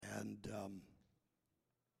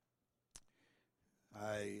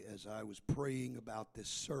As I was praying about this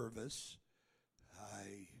service,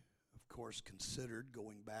 I, of course, considered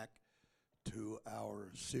going back to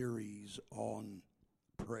our series on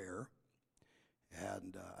prayer,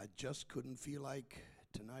 and I just couldn't feel like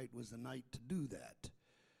tonight was the night to do that.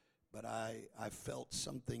 But I felt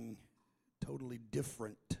something totally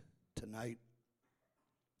different tonight,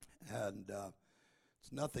 and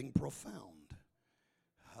it's nothing profound,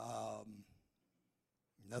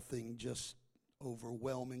 nothing just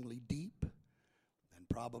overwhelmingly deep, and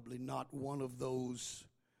probably not one of those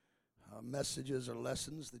messages or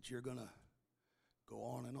lessons that you're going to go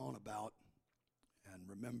on and on about and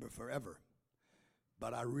remember forever.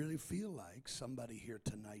 But I really feel like somebody here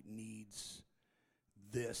tonight needs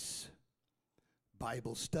this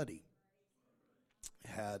Bible study.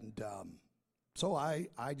 And so I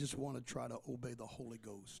just want to try to obey the Holy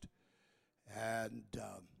Ghost and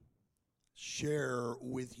share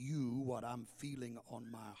with you what I'm feeling on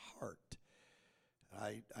my heart.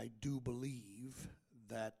 I do believe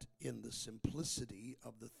that in the simplicity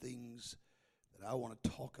of the things that I want to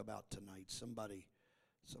talk about tonight, somebody's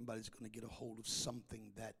going to get a hold of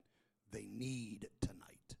something that they need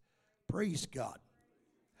tonight. Praise God.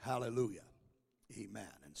 Hallelujah. Amen.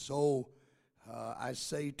 And so I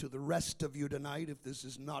say to the rest of you tonight, if this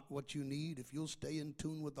is not what you need, if you'll stay in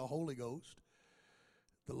tune with the Holy Ghost,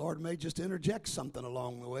 the Lord may just interject something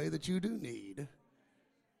along the way that you do need.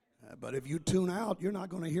 But if you tune out, you're not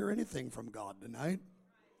going to hear anything from God tonight.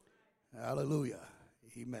 Hallelujah.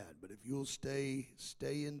 Amen. But if you'll stay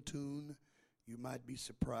in tune, you might be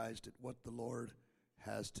surprised at what the Lord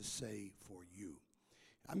has to say for you.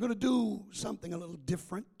 I'm going to do something a little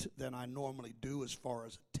different than I normally do as far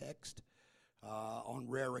as a text. On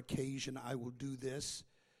rare occasion, I will do this,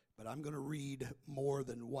 but I'm going to read more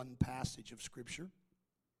than one passage of Scripture.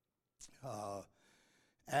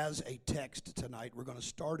 As a text tonight, we're going to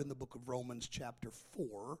start in the book of Romans chapter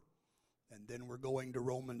 4, and then we're going to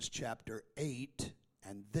Romans chapter 8,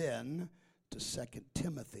 and then to 2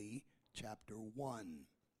 Timothy chapter 1.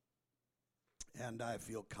 And I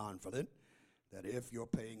feel confident that if you're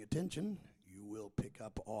paying attention, you will pick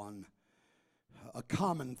up on a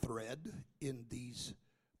common thread in these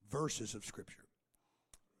verses of Scripture.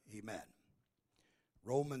 Amen.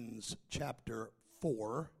 Romans chapter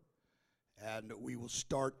 4. And we will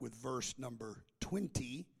start with verse number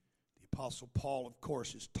 20. The Apostle Paul, of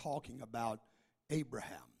course, is talking about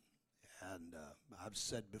Abraham. And I've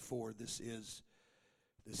said before, this is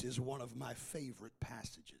one of my favorite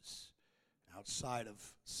passages. Outside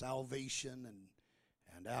of salvation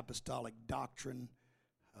and apostolic doctrine,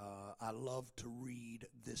 I love to read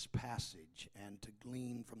this passage and to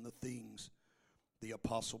glean from the things the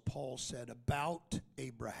Apostle Paul said about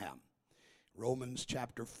Abraham. Romans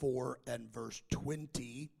chapter 4 and verse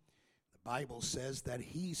 20, the Bible says that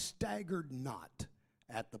he staggered not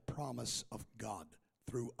at the promise of God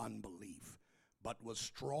through unbelief, but was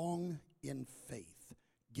strong in faith,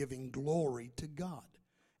 giving glory to God,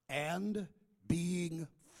 and being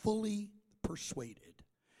fully persuaded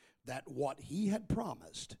that what he had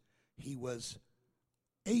promised, he was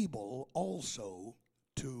able also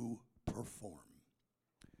to perform.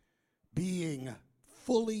 Being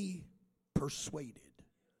fully persuaded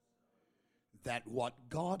that what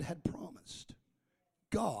God had promised,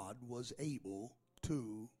 God was able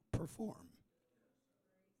to perform.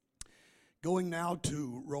 Going now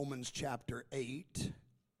to Romans chapter 8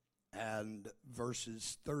 and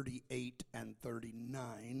verses 38 and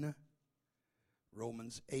 39.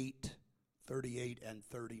 Romans 8, 38 and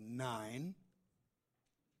 39.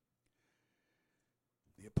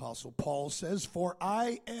 The Apostle Paul says, "For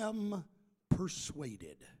I am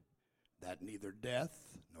persuaded that neither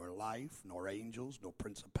death, nor life, nor angels, nor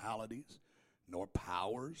principalities, nor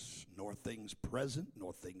powers, nor things present,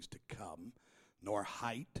 nor things to come, nor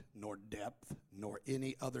height, nor depth, nor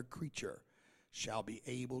any other creature shall be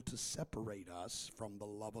able to separate us from the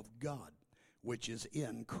love of God, which is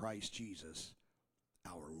in Christ Jesus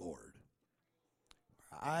our Lord."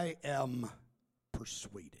 I am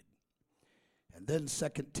persuaded. And then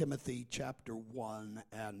 2 Timothy chapter 1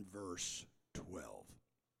 and verse 12.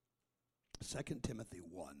 2 Timothy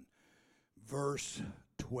 1, verse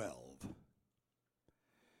 12.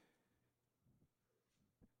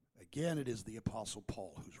 Again, it is the Apostle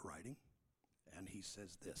Paul who's writing, and he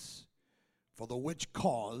says this, "For the which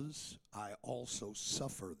cause I also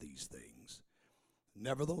suffer these things.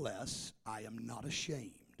 Nevertheless, I am not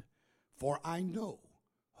ashamed, for I know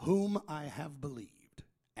whom I have believed,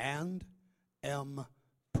 and am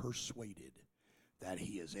persuaded that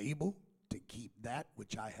he is able to keep that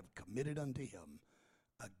which I have committed unto him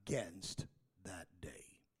against that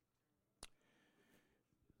day."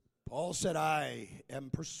 Paul said, I am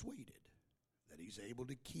persuaded that he's able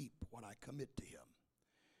to keep what I commit to him.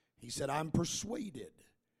 He said, I'm persuaded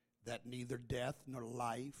that neither death nor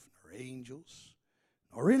life nor angels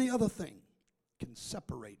nor any other thing can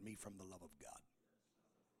separate me from the love of God.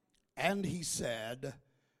 And he said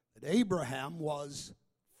that Abraham was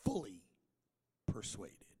fully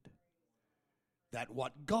persuaded that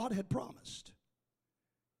what God had promised,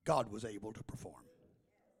 God was able to perform.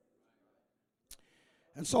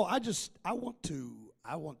 And so I want to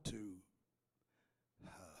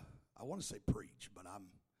say preach, but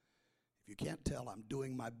if you can't tell, I'm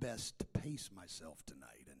doing my best to pace myself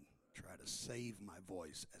tonight and try to save my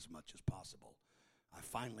voice as much as possible. I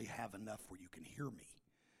finally have enough where you can hear me,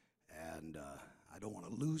 and I don't want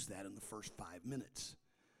to lose that in the first 5 minutes.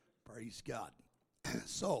 Praise God.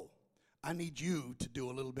 So I need you to do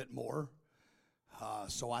a little bit more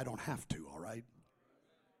so I don't have to, all right?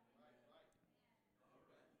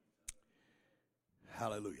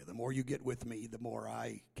 Hallelujah. The more you get with me, the more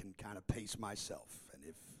I can kind of pace myself. And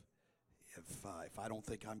if I don't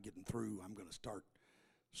think I'm getting through, I'm going to start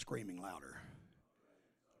screaming louder.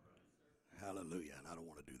 Hallelujah. And I don't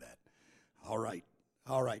want to do that. All right.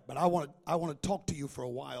 All right. But I want to talk to you for a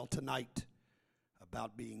while tonight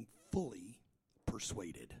about being fully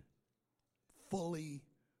persuaded. Fully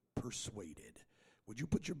persuaded. Would you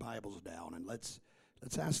put your Bibles down and let's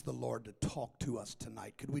ask the Lord to talk to us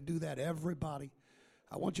tonight. Could we do that, everybody?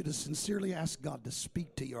 I want you to sincerely ask God to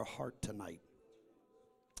speak to your heart tonight.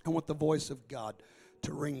 I want the voice of God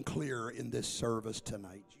to ring clear in this service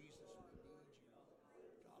tonight. Jesus, we need you.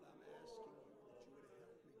 God, I'm asking you that you would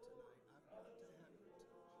help me tonight. I've got to have your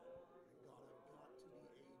touch. And God, I've got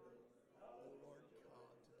to be able, oh Lord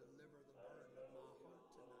God, to deliver the burden of my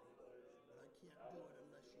heart tonight. But I can't do it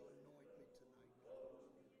unless you anoint me tonight, God.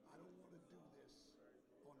 I don't want to do this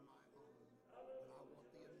on my own, but I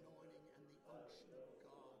want the anointing and the unction of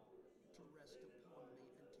God to rest upon me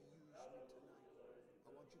and to use me tonight.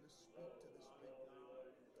 I want you to speak to this people.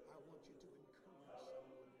 I want you to encourage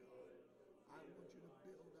someone, God. I want you to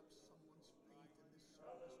build up someone's faith in this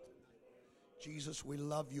service tonight. Jesus, we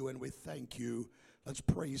love you and we thank you. Let's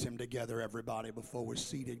praise him together, everybody, before we're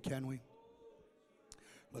seated, can we?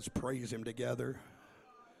 Let's praise him together.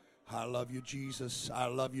 I love you, Jesus. I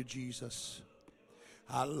love you, Jesus.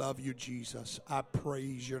 I love you, Jesus. I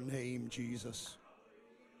praise your name, Jesus.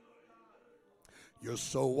 You're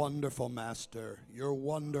so wonderful, Master. You're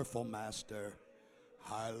wonderful, Master.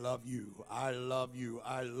 I love you. I love you.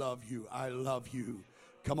 I love you. I love you.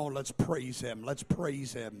 Come on, let's praise him. Let's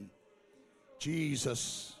praise him.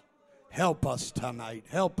 Jesus, help us tonight.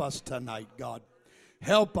 Help us tonight, God.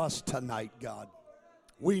 Help us tonight, God.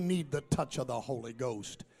 We need the touch of the Holy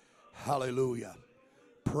Ghost. Hallelujah.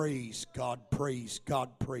 Praise God. Praise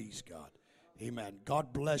God. Praise God. Amen.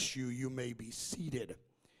 God bless you. You may be seated.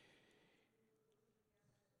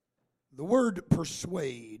 The word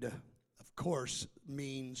persuade, of course,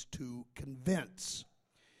 means to convince.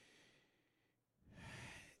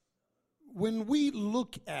 When we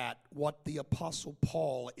look at what the Apostle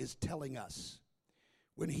Paul is telling us,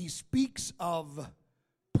 when he speaks of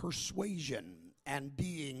persuasion and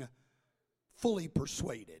being fully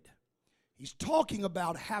persuaded, he's talking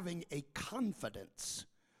about having a confidence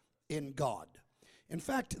in God. In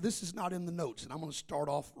fact, this is not in the notes, and I'm going to start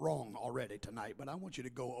off wrong already tonight, but I want you to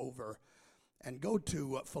go over and go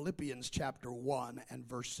to Philippians chapter 1 and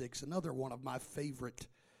verse 6, another one of my favorite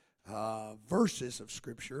verses of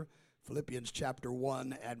Scripture, Philippians chapter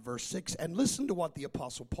 1 and verse 6, and listen to what the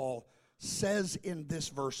Apostle Paul says in this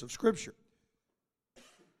verse of Scripture.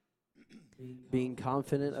 Being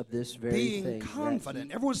confident of this very thing. Being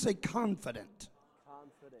confident. Everyone say confident.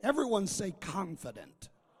 Everyone say confident.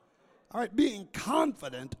 All right, being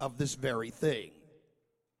confident of this very thing.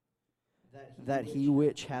 That he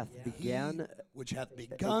which hath begun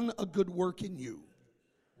a good work in you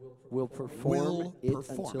will perform it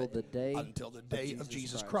until the day of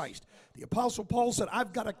Jesus Christ. The Apostle Paul said,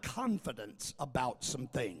 I've got a confidence about some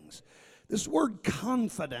things. This word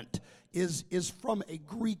confident is from a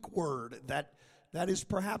Greek word that is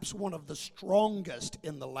perhaps one of the strongest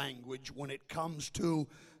in the language when it comes to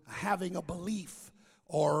having a belief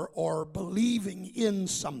or believing in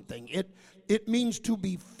something. It means to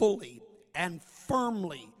be fully and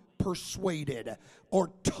firmly persuaded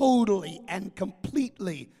or totally and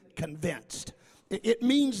completely convinced. It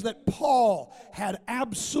means that Paul had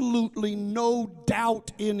absolutely no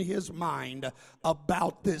doubt in his mind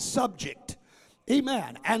about this subject.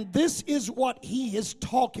 Amen. And this is what he is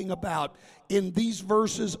talking about in these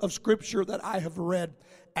verses of Scripture that I have read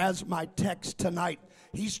as my text tonight.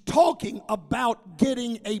 He's talking about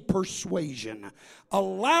getting a persuasion,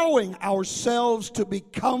 allowing ourselves to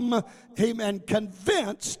become, amen,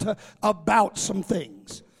 convinced about some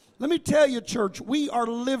things. Let me tell you, church, we are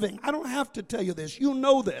living, I don't have to tell you this, you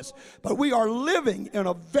know this, but we are living in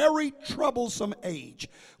a very troublesome age.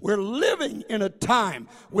 We're living in a time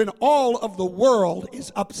when all of the world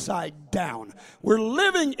is upside down. We're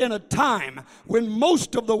living in a time when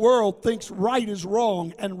most of the world thinks right is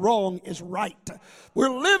wrong and wrong is right.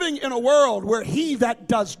 We're living in a world where he that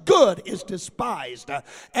does good is despised,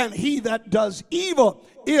 and he that does evil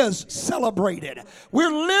is celebrated.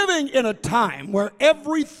 We're living in a time where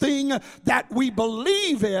everything that we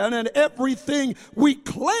believe in and everything we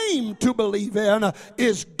claim to believe in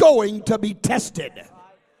is going to be tested.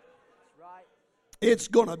 It's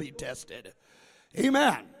going to be tested.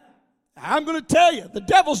 Amen. I'm going to tell you, the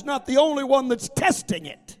devil's not the only one that's testing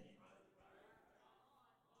it.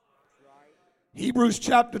 Hebrews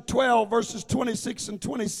chapter 12, verses 26 and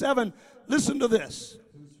 27. Listen to this.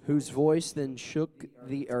 Whose voice then shook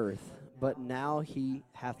the earth, but now he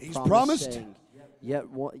hath promised. Saying, yet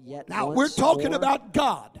now once we're talking more, about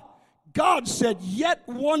God. God said, yet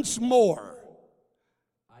once more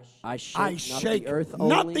I shake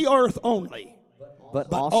not the earth only, but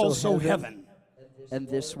also heaven. And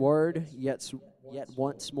this word, yet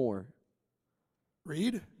once more,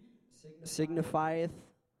 read, signifieth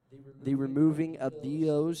the removing of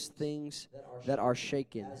those things that are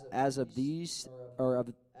shaken, as of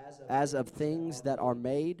things that are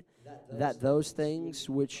made, that those things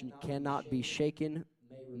which cannot be shaken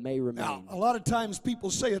may remain. Now, a lot of times people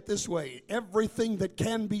say it this way: everything that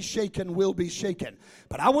can be shaken will be shaken.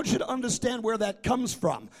 But I want you to understand where that comes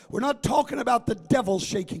from. We're not talking about the devil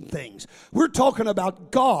shaking things. We're talking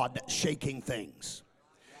about God shaking things.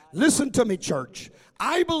 Listen to me, church.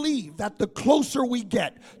 I believe that the closer we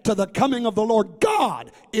get to the coming of the Lord,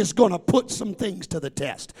 God is going to put some things to the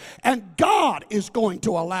test. And God is going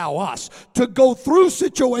to allow us to go through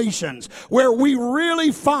situations where we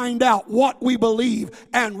really find out what we believe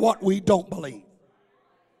and what we don't believe.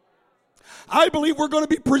 I believe we're going to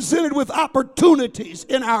be presented with opportunities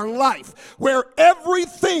in our life where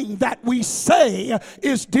everything that we say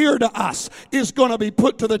is dear to us is going to be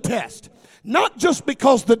put to the test. Not just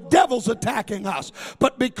because the devil's attacking us,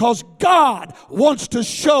 but because God wants to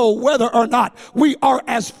show whether or not we are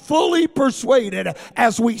as fully persuaded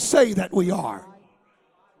as we say that we are.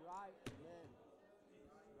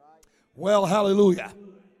 Well, hallelujah.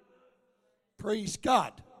 Praise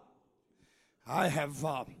God. I have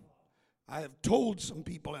told some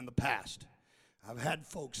people in the past. I've had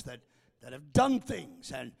folks that have done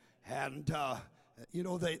things and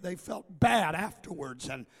they felt bad afterwards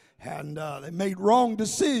and they made wrong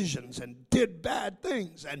decisions and did bad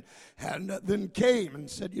things and then came and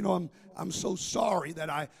said, I'm so sorry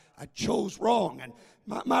that I chose wrong. And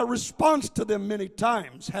my response to them many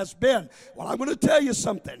times has been, well, I'm going to tell you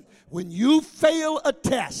something. When you fail a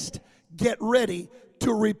test, get ready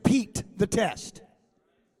to repeat the test.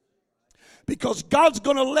 Because God's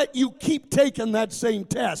going to let you keep taking that same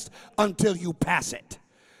test until you pass it.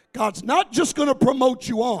 God's not just going to promote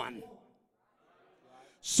you on.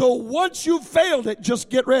 So once you've failed it, just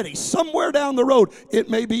get ready. Somewhere down the road, it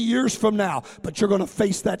may be years from now, but you're going to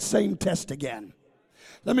face that same test again.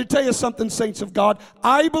 Let me tell you something, saints of God.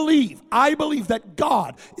 I believe that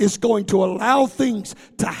God is going to allow things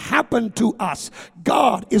to happen to us.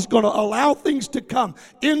 God is going to allow things to come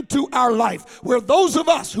into our life where those of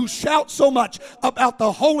us who shout so much about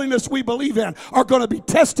the holiness we believe in are going to be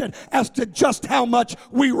tested as to just how much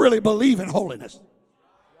we really believe in holiness.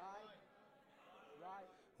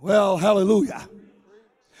 Well, hallelujah.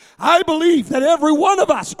 I believe that every one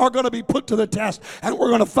of us are going to be put to the test, and we're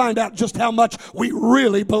going to find out just how much we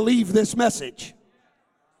really believe this message.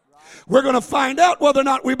 We're going to find out whether or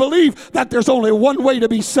not we believe that there's only one way to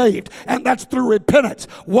be saved, and that's through repentance,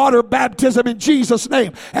 water baptism in Jesus'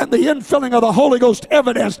 name, and the infilling of the Holy Ghost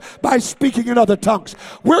evidenced by speaking in other tongues.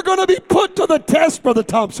 We're going to be put to the test, Brother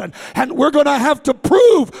Thompson, and we're going to have to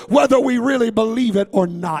prove whether we really believe it or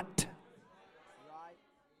not.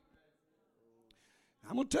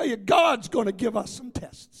 I'm going to tell you, God's going to give us some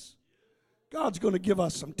tests. God's going to give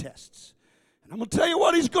us some tests. And I'm going to tell you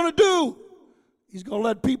what He's going to do. He's going to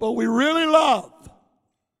let people we really love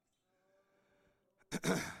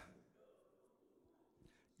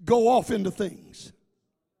go off into things.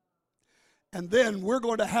 And then we're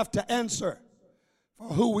going to have to answer for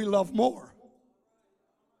who we love more.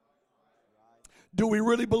 Do we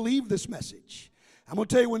really believe this message? I'm going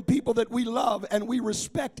to tell you, when people that we love and we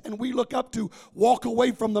respect and we look up to walk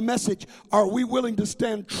away from the message, are we willing to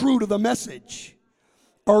stand true to the message?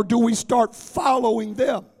 Or do we start following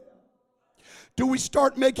them? Do we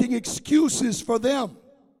start making excuses for them?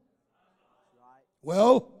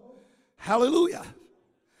 Well, hallelujah.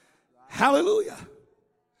 Hallelujah.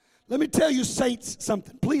 Let me tell you, saints,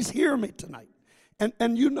 something. Please hear me tonight.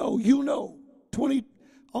 And you know,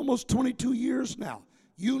 almost 22 years now.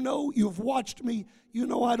 You know, you've watched me. You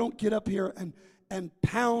know I don't get up here and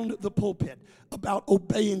pound the pulpit about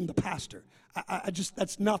obeying the pastor. I just,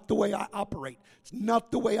 that's not the way I operate. It's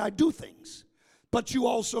not the way I do things. But you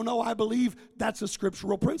also know I believe that's a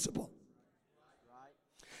scriptural principle.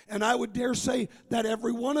 And I would dare say that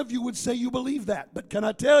every one of you would say you believe that. But can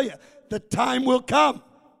I tell you, the time will come.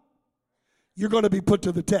 You're going to be put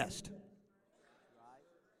to the test.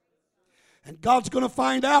 And God's going to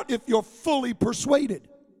find out if you're fully persuaded.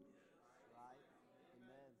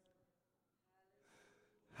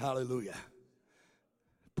 Hallelujah.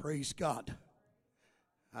 Praise God.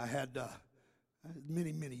 I had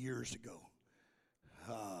many years ago,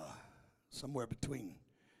 somewhere between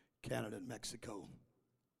Canada and Mexico,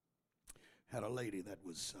 had a lady that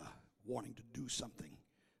was wanting to do something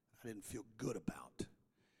I didn't feel good about.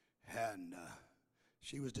 And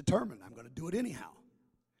she was determined, I'm going to do it anyhow.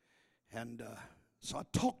 And so I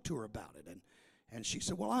talked to her about it. And she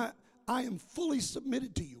said, well, I am fully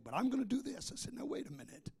submitted to you, but I'm going to do this. I said, no, wait a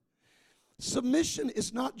minute. Submission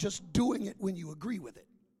is not just doing it when you agree with it.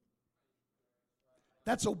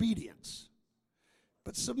 That's obedience.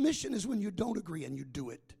 But submission is when you don't agree and you do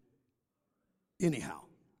it anyhow.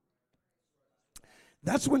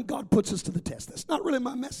 That's when God puts us to the test. That's not really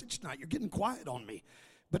my message tonight. You're getting quiet on me.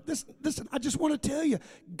 But listen, I just want to tell you,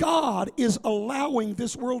 God is allowing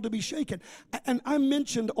this world to be shaken. And I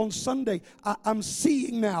mentioned on Sunday, I'm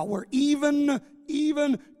seeing now where even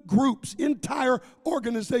groups, entire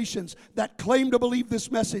organizations that claim to believe this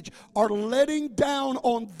message are letting down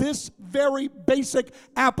on this very basic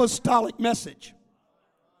apostolic message.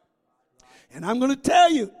 And I'm going to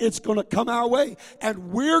tell you, it's going to come our way.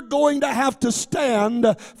 And we're going to have to stand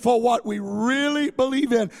for what we really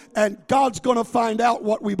believe in. And God's going to find out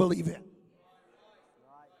what we believe in.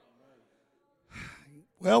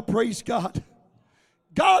 Well, praise God.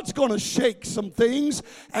 God's going to shake some things.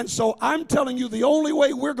 And so I'm telling you, the only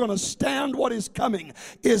way we're going to stand what is coming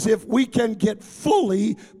is if we can get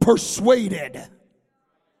fully persuaded.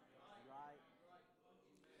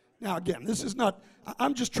 Now, again, this is not,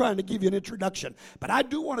 I'm just trying to give you an introduction. But I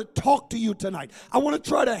do want to talk to you tonight. I want to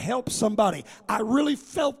try to help somebody. I really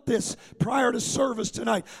felt this prior to service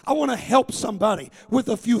tonight. I want to help somebody with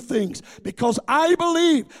a few things because I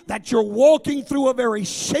believe that you're walking through a very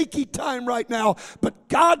shaky time right now. But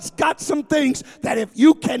God's got some things that if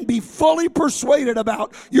you can be fully persuaded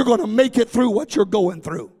about, you're going to make it through what you're going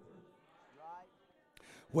through.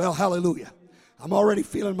 Well, hallelujah. I'm already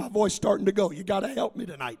feeling my voice starting to go. You got to help me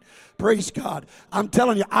tonight. Praise God. I'm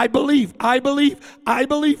telling you, I believe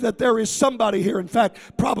that there is somebody here. In fact,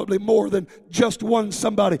 probably more than just one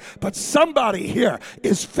somebody. But somebody here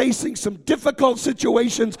is facing some difficult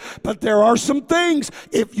situations. But there are some things,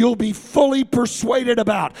 if you'll be fully persuaded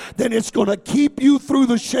about, then it's going to keep you through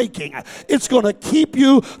the shaking. It's going to keep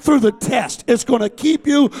you through the test. It's going to keep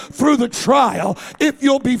you through the trial if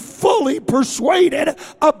you'll be fully persuaded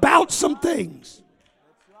about some things.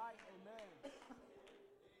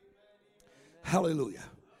 Hallelujah.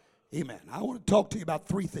 Amen. I want to talk to you about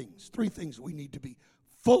three things we need to be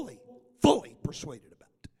fully persuaded about.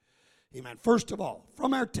 Amen. First of all,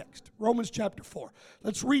 from our text, Romans chapter 4.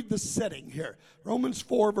 Let's read the setting here. Romans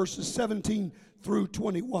 4 verses 17 through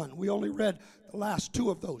 21. We only read the last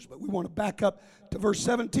two of those, but we want to back up to verse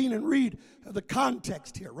 17 and read the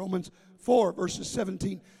context here. Romans 4 verses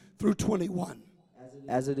 17 through 21.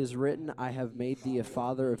 As it is written, I have made thee a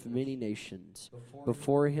father of many nations,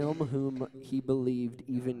 before him whom he believed,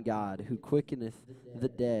 even God, who quickeneth the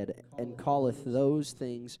dead, and calleth those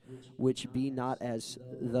things which be not as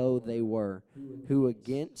though they were, who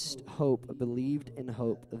against hope believed in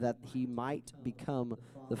hope, that he might become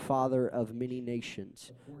the father of many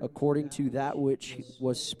nations. According to that which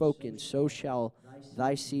was spoken, so shall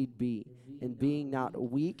thy seed be. And being not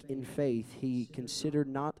weak in faith, he considered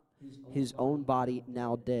not his own body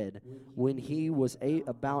now dead, when he was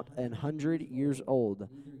about 100 years old,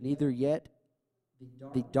 neither yet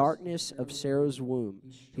the darkness of Sarah's womb.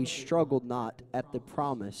 He struggled not at the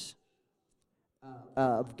promise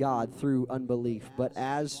of God through unbelief, but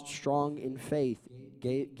as strong in faith,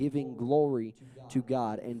 giving glory to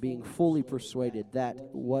God, and being fully persuaded that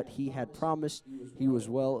what he had promised he was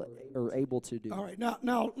well or able to do. All right,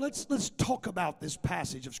 now let's talk about this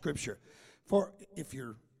passage of Scripture. For if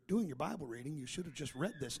you're doing your Bible reading, you should have just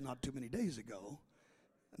read this not too many days ago.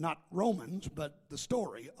 not Romans, but the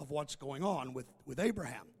story of what's going on with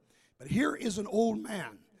Abraham. But here is an old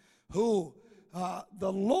man who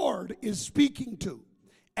the Lord is speaking to.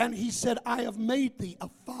 And he said, I have made thee a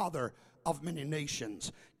father of many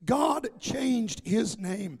nations. God changed his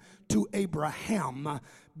name to Abraham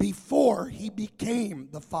before he became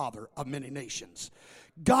the father of many nations.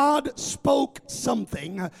 God spoke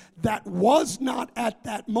something that was not at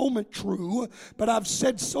that moment true, but I've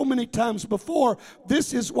said so many times before,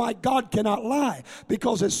 this is why God cannot lie,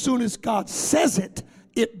 because as soon as God says it,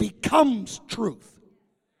 it becomes truth.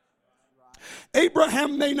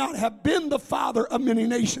 Abraham may not have been the father of many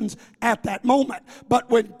nations at that moment, but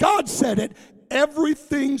when God said it,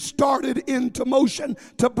 everything started into motion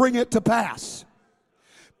to bring it to pass.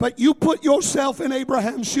 But you put yourself in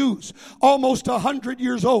Abraham's shoes, almost 100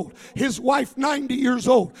 years old, his wife 90 years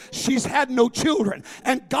old, she's had no children,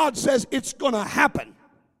 and God says it's going to happen.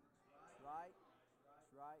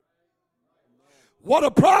 What a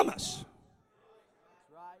promise.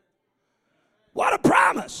 What a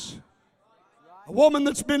promise. A woman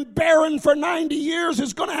that's been barren for 90 years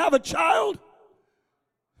is going to have a child.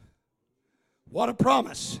 What a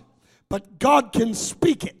promise. But God can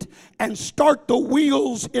speak it and start the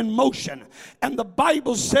wheels in motion. And the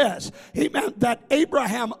Bible says, amen, that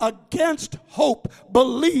Abraham against hope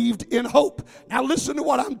believed in hope. Now listen to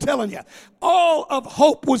what I'm telling you. All of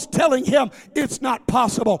hope was telling him it's not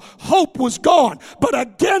possible. Hope was gone. But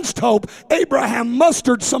against hope, Abraham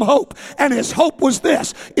mustered some hope. And his hope was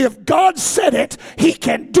this: if God said it, he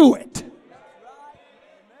can do it.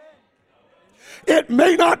 It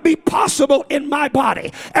may not be possible in my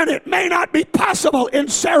body, and it may not be possible in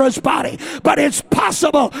Sarah's body, but it's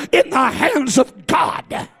possible in the hands of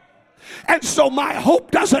God. And so my hope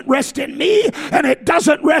doesn't rest in me, and it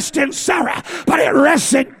doesn't rest in Sarah, but it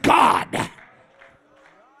rests in God.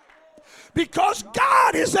 Because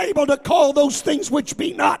God is able to call those things which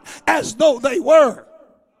be not as though they were.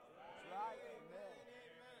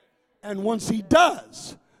 And once he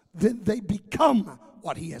does, then they become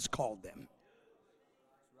what he has called them.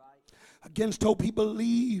 Against hope, he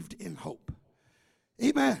believed in hope.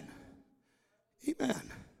 Amen. Amen.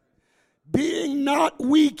 Being not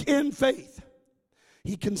weak in faith,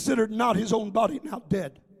 he considered not his own body now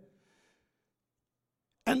dead.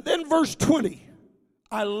 And then verse 20,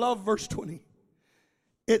 I love verse 20.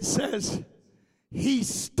 It says, he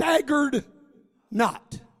staggered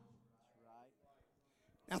not.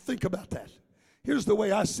 Now think about that. Here's the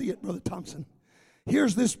way I see it, Brother Thompson.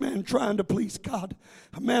 Here's this man trying to please God,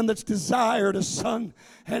 a man that's desired a son,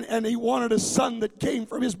 and he wanted a son that came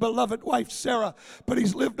from his beloved wife Sarah, but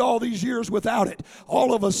he's lived all these years without it.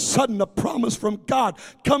 All of a sudden, a promise from God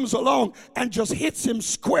comes along and just hits him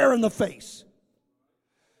square in the face.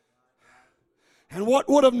 And what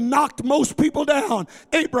would have knocked most people down,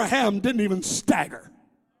 Abraham didn't even stagger.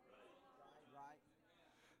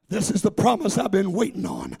 This is the promise I've been waiting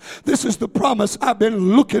on. This is the promise I've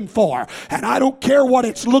been looking for. And I don't care what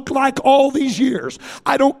it's looked like all these years.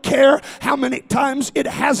 I don't care how many times it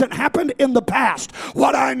hasn't happened in the past.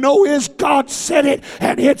 What I know is God said it,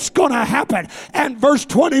 and it's going to happen. And verse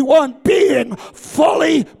 21, being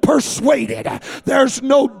fully persuaded. There's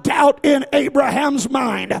no doubt in Abraham's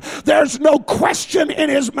mind. There's no question in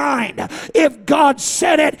his mind. If God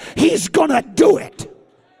said it, he's going to do it.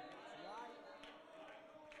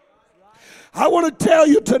 I want to tell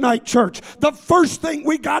you tonight, church, the first thing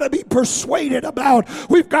we got to be persuaded about,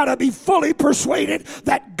 we've got to be fully persuaded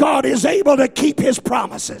that God is able to keep his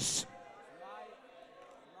promises.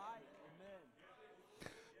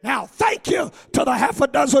 Now, thank you to the half a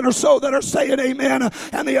dozen or so that are saying amen,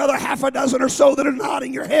 and the other half a dozen or so that are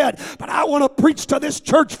nodding your head. But I want to preach to this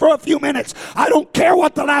church for a few minutes. I don't care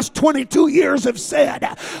what the last 22 years have said.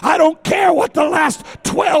 I don't care what the last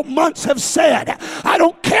 12 months have said. I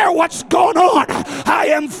don't care what's going on. I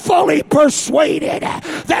am fully persuaded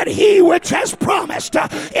that he which has promised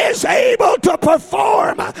is able to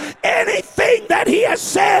perform anything that he has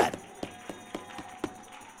said.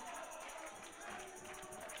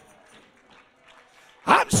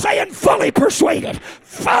 I'm saying fully persuaded,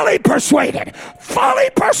 fully persuaded, fully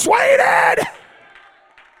persuaded.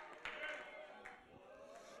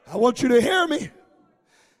 I want you to hear me.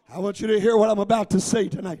 I want you to hear what I'm about to say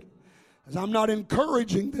tonight. Because I'm not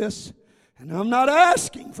encouraging this, and I'm not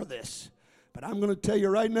asking for this. But I'm going to tell you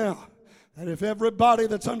right now that if everybody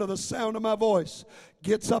that's under the sound of my voice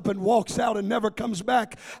gets up and walks out and never comes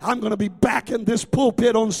back, I'm going to be back in this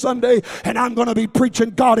pulpit on Sunday, and I'm going to be preaching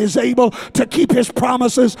God is able to keep His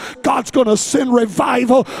promises. God's going to send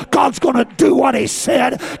revival. God's going to do what He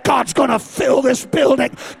said. God's going to fill this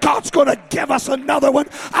building. God's going to give us another one.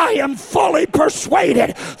 I am fully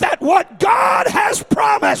persuaded that what God has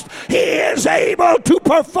promised, He is able to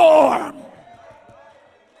perform.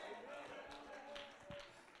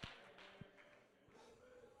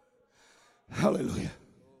 Hallelujah.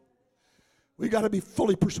 We got to be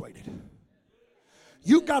fully persuaded.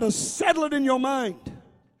 You got to settle it in your mind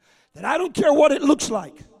that I don't care what it looks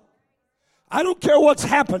like. I don't care what's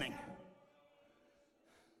happening.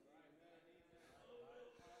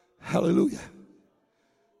 Hallelujah.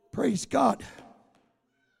 Praise God.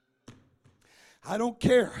 I don't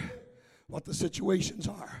care what the situations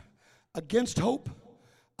are. Against hope,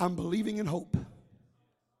 I'm believing in hope.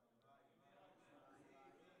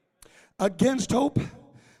 Against hope,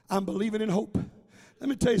 I'm believing in hope. Let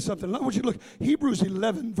me tell you something. I want you to look. Hebrews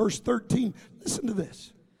 11, verse 13. Listen to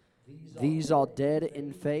this. These all dead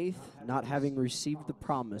in faith, not having received the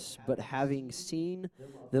promise, but having seen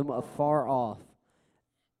them afar off,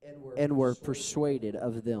 and were persuaded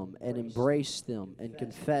of them, and embraced them, and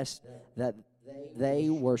confessed that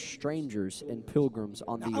they were strangers and pilgrims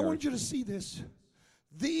on the earth. I want you to see this.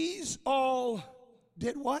 These all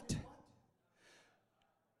did what?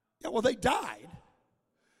 Yeah, well, they died,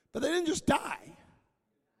 but they didn't just die.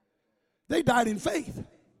 They died in faith.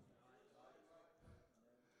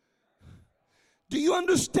 Do you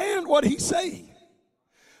understand what he's saying?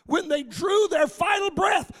 When they drew their final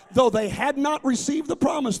breath, though they had not received the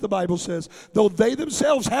promise, the Bible says, though they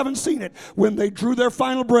themselves haven't seen it, when they drew their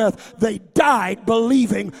final breath, they died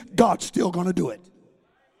believing God's still going to do it.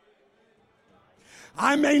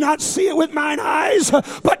 I may not see it with mine eyes,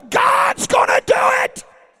 but God's going to do it.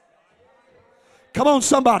 Come on,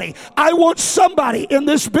 somebody. I want somebody in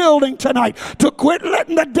this building tonight to quit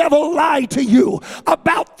letting the devil lie to you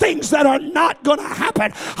about things that are not going to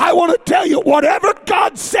happen. I want to tell you, whatever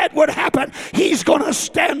God said would happen, He's going to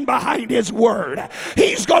stand behind His word.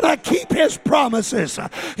 He's going to keep His promises.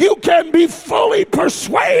 You can be fully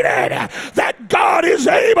persuaded that God is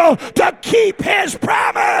able to keep His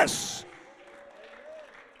promise.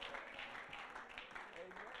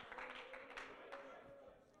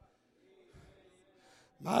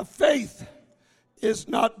 My faith is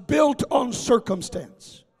not built on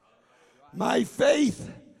circumstance. My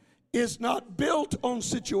faith is not built on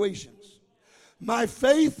situations. My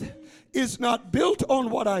faith is not built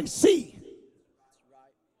on what I see.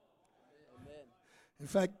 In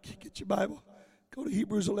fact, get your Bible. Go to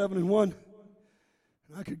Hebrews 11 and 1.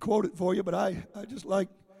 I could quote it for you, but I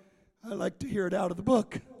like to hear it out of the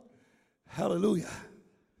book. Hallelujah.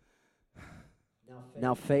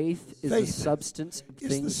 Now faith is the substance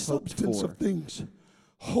of things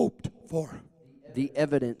hoped for. The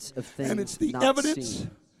evidence of things and it's the not evidence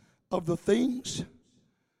seen. Of the things.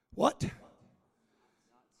 What?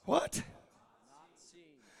 What?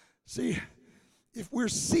 See, if we're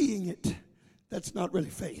seeing it, that's not really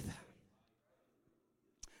faith.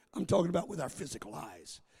 I'm talking about with our physical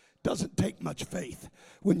eyes. Doesn't take much faith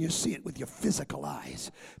when you see it with your physical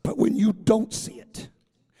eyes. But when you don't see it,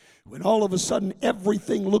 when all of a sudden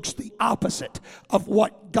everything looks the opposite of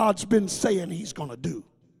what God's been saying He's going to do.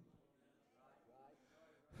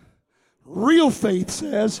 Real faith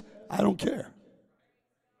says, I don't care.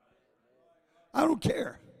 I don't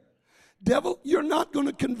care. Devil, you're not going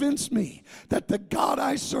to convince me that the God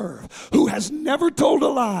I serve, who has never told a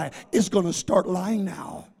lie, is going to start lying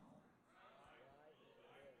now.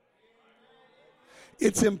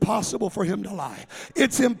 It's impossible for Him to lie.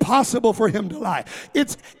 It's impossible for Him to lie.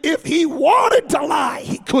 If He wanted to lie,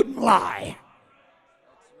 He couldn't lie.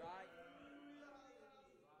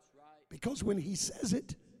 Because when He says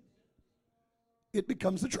it, it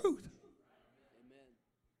becomes the truth.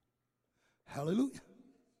 Hallelujah.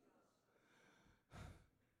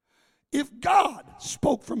 If God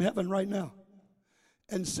spoke from heaven right now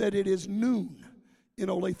and said it is noon in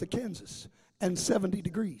Olathe, Kansas, and 70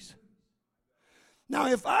 degrees. Now,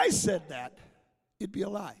 if I said that, it'd be a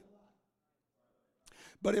lie.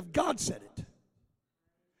 But if God said it,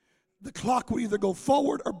 the clock would either go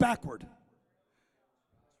forward or backward.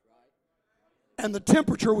 And the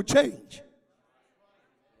temperature would change.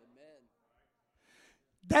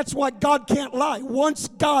 That's why God can't lie. Once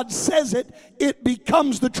God says it, it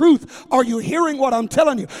becomes the truth. Are you hearing what I'm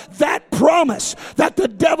telling you? That promise that the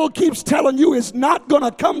devil keeps telling you is not going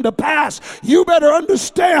to come to pass. You better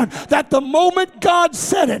understand that the moment God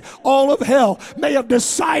said it, all of hell may have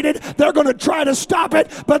decided they're going to try to stop it,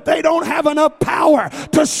 but they don't have enough power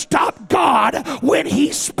to stop God when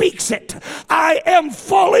He speaks it. I am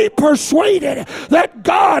fully persuaded that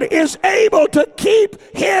God is able to keep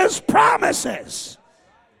His promises.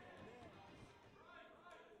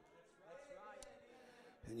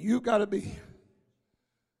 You got to be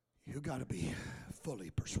fully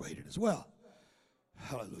persuaded as well.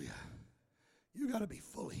 Hallelujah. You got to be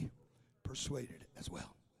fully persuaded as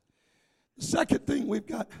well. The second thing we've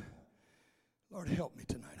got, Lord help me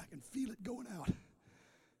tonight. I can feel it going out.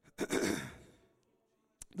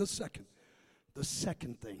 The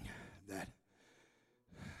second thing that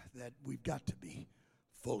we've got to be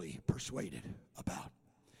fully persuaded about.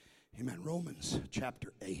 Amen. Romans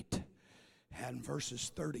chapter 8. And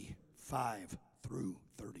verses 35 through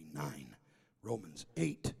 39. Romans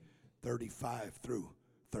 8, 35 through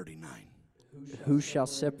 39. Who shall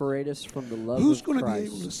separate us from the love Who's of going to be Christ?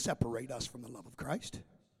 able to separate us from the love of Christ?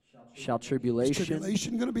 Shall Is tribulation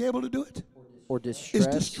tribulation going to be able to do it? or Is distress,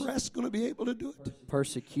 distress going to be able to do it?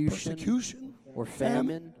 persecution or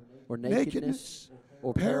famine or nakedness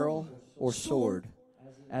or peril or sword?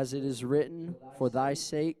 As it is written, for thy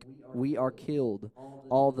sake we are killed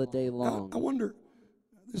all the day long. Now, I wonder,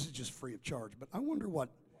 this is just free of charge, but I wonder what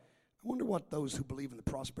those who believe in the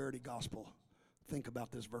prosperity gospel think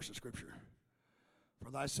about this verse of Scripture. For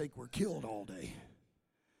thy sake we're killed all day.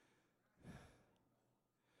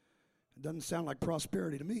 It doesn't sound like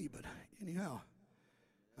prosperity to me, but anyhow.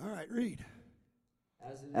 All right, read.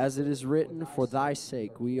 As it is written, for thy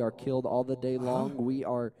sake we are killed all the day long. We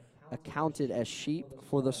are accounted as sheep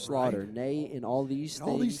for the slaughter. Right. Nay, in all these In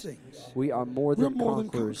all these things things, we are more than more than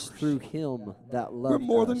conquerors conquerors. through him that We're loved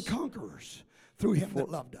more us. than conquerors through Him that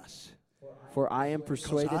loved us. For I am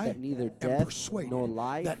persuaded I that neither am death persuaded nor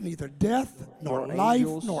life, that neither death, nor nor life,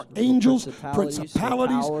 angels, nor nor angels, principalities,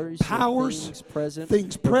 principalities, nor powers, things present,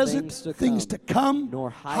 things nor present, things to come, come, nor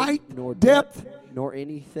height, nor depth, nor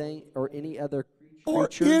anything or any other or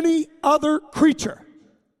creature any other creature.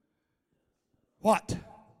 What?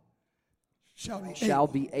 shall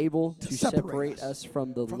be able to separate us us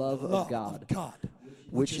from the from love the of God,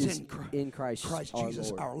 which is in Christ our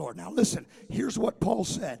Jesus Lord. our Lord. Now listen, here's what Paul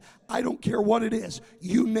said. I don't care what it is.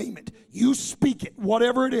 You name it. You speak it.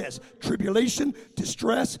 Whatever it is. Tribulation,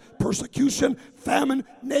 distress, persecution, famine,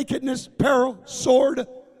 nakedness, peril, sword,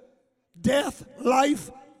 death,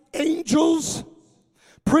 life, angels,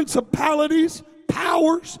 principalities,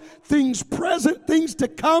 powers, things present, things to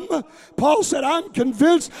come. Paul said, I'm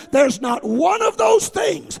convinced there's not one of those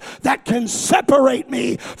things that can separate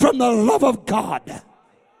me from the love of God.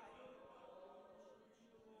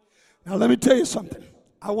 Now let me tell you something.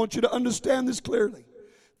 I want you to understand this clearly.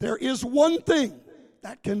 There is one thing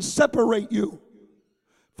that can separate you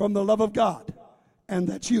from the love of God, and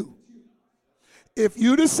that's you. If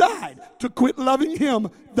you decide to quit loving Him,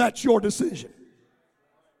 that's your decision.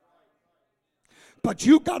 But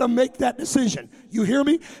you got to make that decision. You hear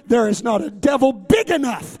me? There is not a devil big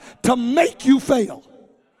enough to make you fail.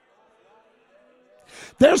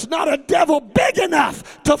 There's not a devil big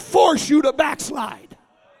enough to force you to backslide.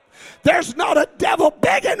 There's not a devil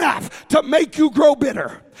big enough to make you grow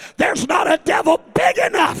bitter. There's not a devil big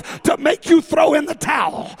enough to make you throw in the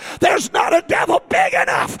towel. There's not a devil big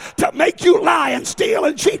enough to make you lie and steal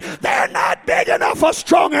and cheat. They're not big enough or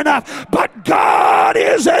strong enough, but God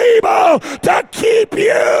is able to keep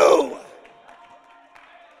you.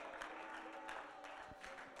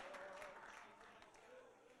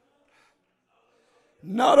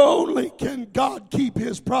 Not only can God keep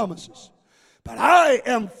His promises, but I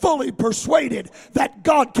am fully persuaded that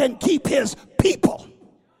God can keep His people.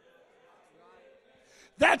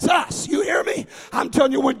 That's us. You hear me? I'm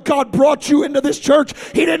telling you, when God brought you into this church,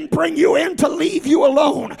 He didn't bring you in to leave you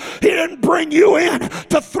alone. He didn't bring you in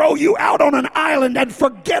to throw you out on an island and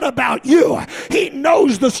forget about you. He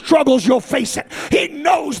knows the struggles you're facing. He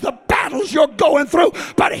knows the battles you're going through.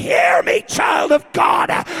 But hear me, child of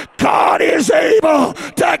God. God is able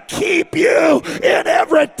to keep you in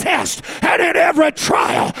every test and in every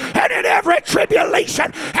trial and in every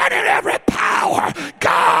tribulation and in every power.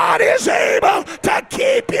 God is able to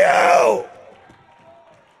keep you.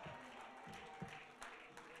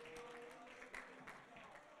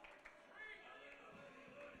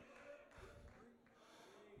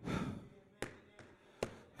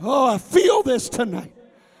 Oh, I feel this tonight.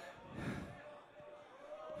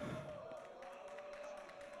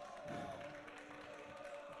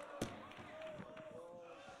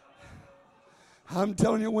 I'm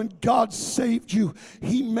telling you, when God saved you,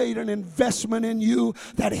 He made an investment in you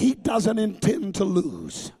that He doesn't intend to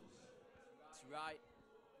lose. That's right.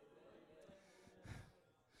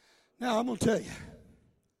 Now, I'm going to tell you,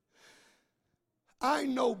 I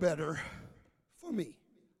know better for me.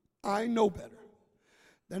 I know better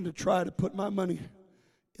than to try to put my money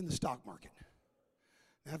in the stock market.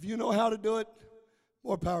 Now, if you know how to do it,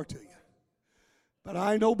 more power to you. But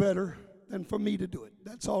I know better than for me to do it.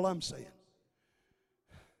 That's all I'm saying.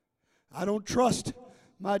 I don't trust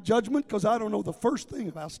my judgment because I don't know the first thing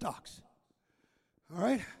about stocks. All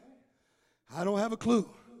right? I don't have a clue.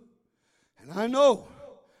 And I know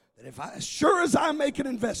that as sure as I make an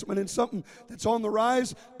investment in something that's on the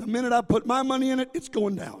rise, the minute I put my money in it, it's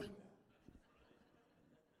going down.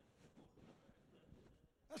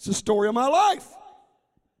 That's the story of my life.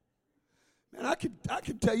 Man, I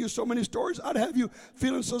could tell you so many stories. I'd have you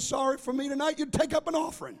feeling so sorry for me tonight, you'd take up an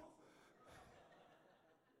offering.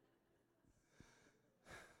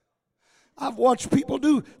 I've watched people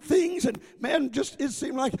do things, and man, it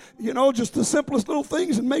seemed like, just the simplest little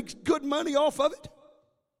things and make good money off of it.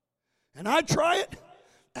 And I try it,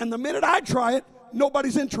 and the minute I try it,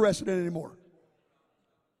 nobody's interested in it anymore.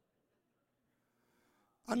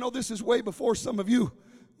 I know this is way before some of you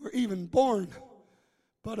were even born,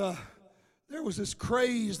 but there was this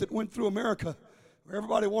craze that went through America where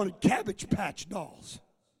everybody wanted Cabbage Patch dolls.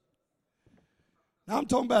 Now I'm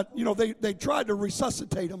talking about, they tried to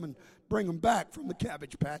resuscitate them and bring them back from the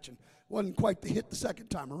Cabbage Patch, and wasn't quite the hit the second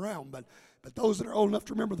time around, but those that are old enough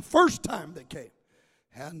to remember the first time they came,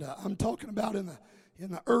 and I'm talking about in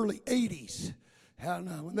the early 80s,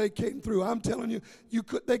 and when they came through, I'm telling you,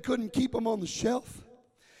 they couldn't keep them on the shelf,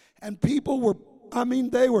 and people were,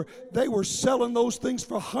 they were selling those things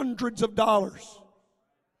for hundreds of dollars.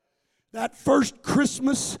 That first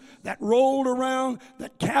Christmas that rolled around,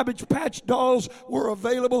 that Cabbage Patch dolls were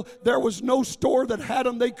available. There was no store that had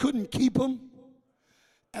them. They couldn't keep them.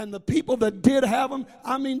 And the people that did have them,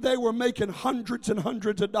 they were making hundreds and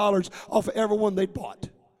hundreds of dollars off of every one they bought. Does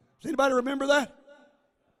anybody remember that?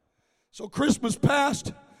 So Christmas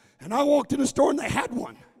passed, and I walked in the store, and they had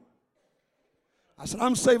one. I said,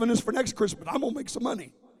 I'm saving this for next Christmas. I'm going to make some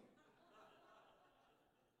money.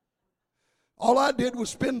 All I did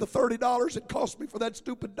was spend the $30 it cost me for that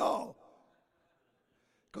stupid doll.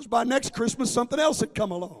 Because by next Christmas, something else had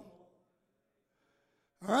come along.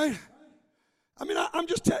 All right? I'm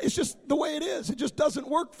just telling you, it's just the way it is. It just doesn't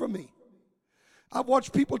work for me. I've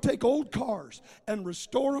watched people take old cars and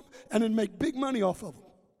restore them and then make big money off of them.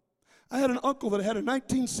 I had an uncle that had a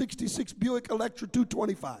 1966 Buick Electra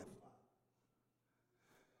 225.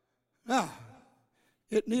 Now,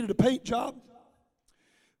 it needed a paint job,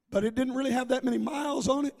 but it didn't really have that many miles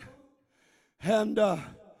on it. And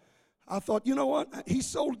I thought, you know what? He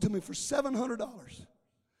sold it to me for $700.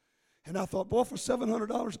 And I thought, boy, for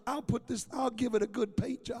 $700, I'll give it a good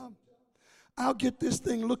paint job. I'll get this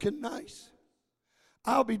thing looking nice.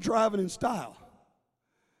 I'll be driving in style.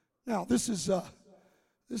 Now, this is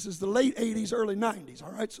the late 80s, early 90s,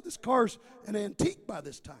 all right? So this car's an antique by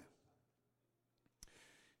this time.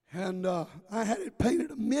 And I had it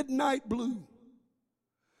painted a midnight blue.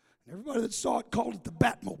 Everybody that saw it called it the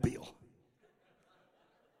Batmobile.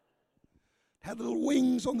 Had the little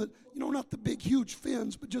wings on the, not the big, huge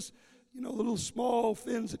fins, but just, the little small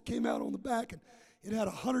fins that came out on the back. And it had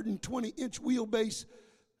a 120-inch wheelbase.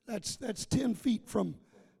 That's 10 feet from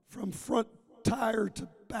front tire to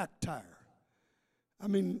back tire.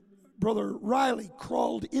 Brother Riley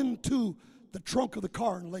crawled into the trunk of the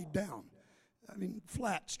car and laid down.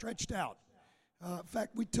 Flat, stretched out. In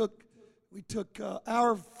fact, we took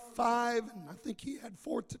our 5, and I think he had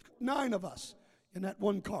 9 of us in that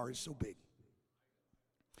one car. It's so big.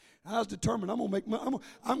 I was determined I'm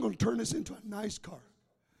going to turn this into a nice car.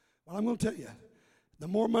 Well, I'm going to tell you, the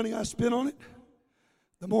more money I spent on it,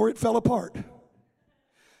 the more it fell apart,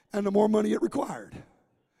 and the more money it required.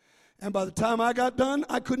 And by the time I got done,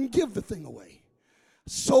 I couldn't give the thing away.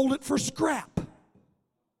 Sold it for scrap.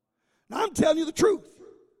 Now, I'm telling you the truth.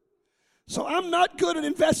 So I'm not good at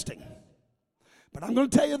investing. But I'm going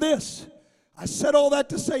to tell you this. I said all that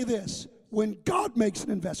to say this. When God makes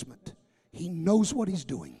an investment, He knows what He's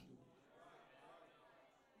doing.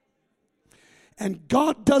 And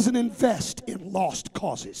God doesn't invest in lost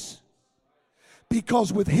causes.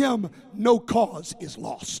 Because with Him, no cause is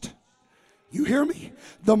lost. You hear me?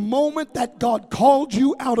 The moment that God called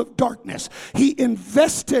you out of darkness, He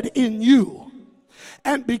invested in you.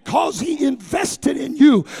 And because he invested in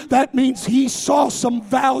you, that means he saw some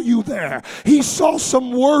value there. He saw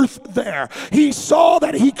some worth there. He saw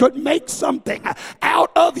that he could make something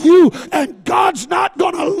out of you, and God's not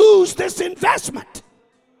going to lose this investment.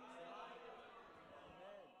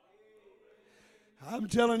 I'm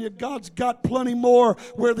telling you, God's got plenty more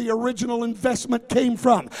where the original investment came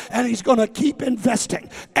from. And he's going to keep investing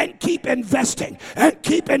and keep investing and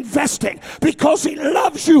keep investing because he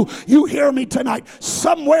loves you. You hear me tonight?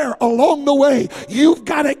 Somewhere along the way, you've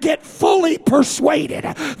got to get fully persuaded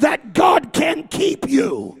that God can keep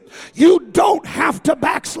you. You don't have to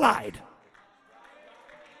backslide.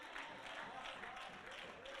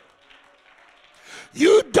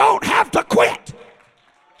 You don't have to quit.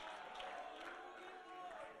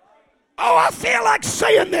 Oh, I feel like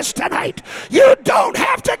saying this tonight. You don't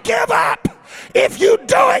have to give up. If you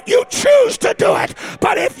do it, you choose to do it.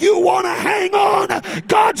 But if you want to hang on,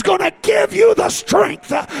 God's going to give you the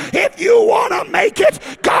strength. If you want to make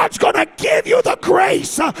it, God's going to give you the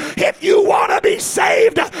grace. If you want to be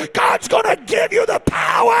saved, God's going to give you the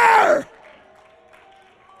power.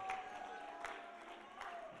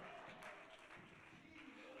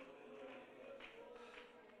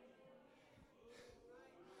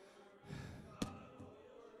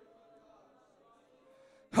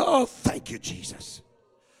 Oh, thank you, Jesus.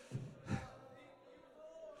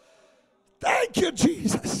 Thank you,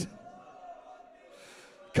 Jesus.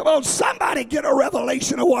 Come on, somebody get a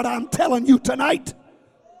revelation of what I'm telling you tonight.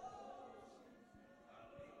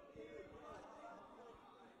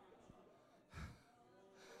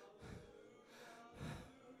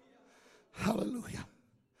 Hallelujah.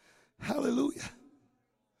 Hallelujah.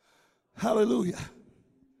 Hallelujah.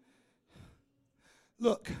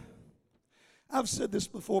 Look. I've said this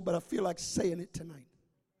before, but I feel like saying it tonight.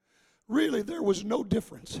 Really, there was no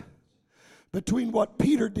difference between what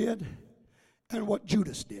Peter did and what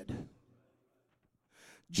Judas did.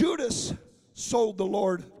 Judas sold the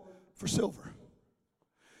Lord for silver.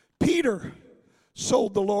 Peter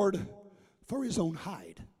sold the Lord for his own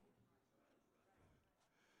hide.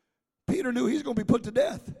 Peter knew he's going to be put to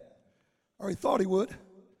death, or he thought he would,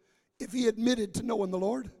 if he admitted to knowing the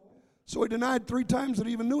Lord. So he denied 3 times that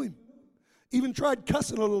he even knew him. Even tried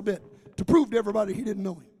cussing a little bit to prove to everybody he didn't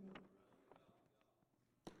know him.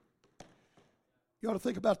 You ought to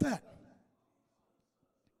think about that.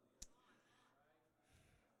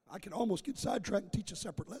 I can almost get sidetracked and teach a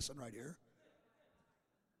separate lesson right here.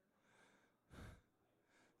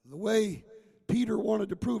 The way Peter wanted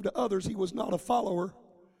to prove to others he was not a follower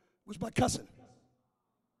was by cussing.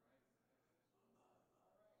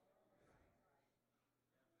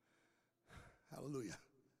 Hallelujah.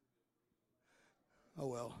 Oh,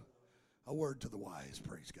 well, a word to the wise,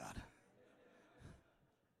 praise God.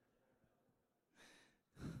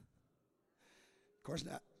 Of course,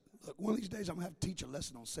 now, look, one of these days I'm going to have to teach a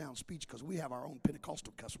lesson on sound speech because we have our own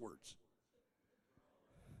Pentecostal cuss words.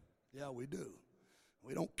 Yeah, we do.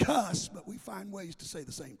 We don't cuss, but we find ways to say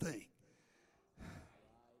the same thing.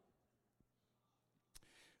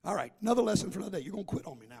 All right, another lesson for another day. You're going to quit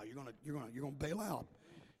on me now. You're going to bail out.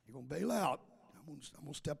 You're going to bail out. I'm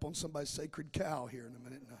going to step on somebody's sacred cow here in a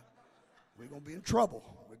minute. And, we're going to be in trouble.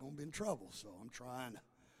 We're going to be in trouble. So I'm trying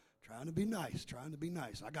to be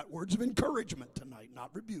nice, I got words of encouragement tonight, not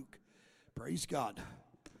rebuke. Praise God.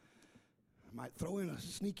 I might throw in a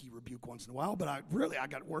sneaky rebuke once in a while, but I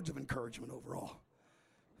got words of encouragement overall.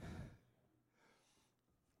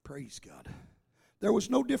 Praise God. There was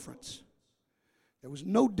no difference. There was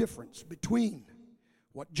no difference between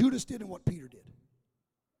what Judas did and what Peter did.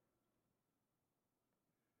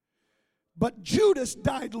 But Judas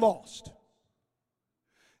died lost.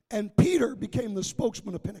 And Peter became the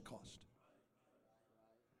spokesman of Pentecost.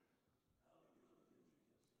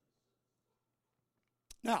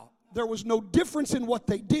 Now, there was no difference in what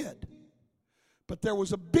they did, but there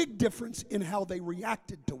was a big difference in how they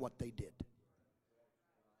reacted to what they did.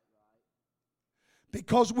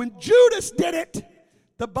 Because when Judas did it,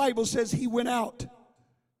 the Bible says he went out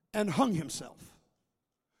and hung himself.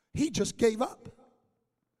 He just gave up.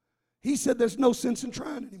 He said there's no sense in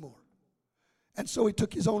trying anymore. And so he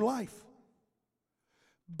took his own life.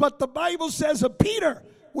 But the Bible says of Peter,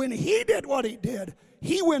 when he did what he did,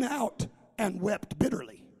 he went out and wept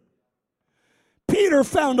bitterly. Peter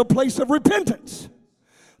found a place of repentance.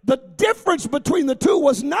 The difference between the two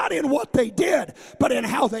was not in what they did, but in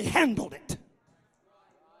how they handled it.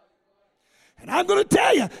 And I'm going to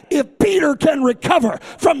tell you, if Peter can recover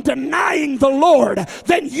from denying the Lord,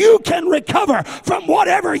 then you can recover from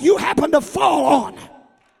whatever you happen to fall on.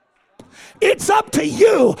 It's up to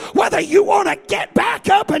you whether you want to get back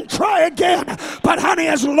up and try again. But honey,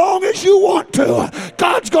 as long as you want to,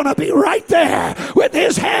 God's going to be right there with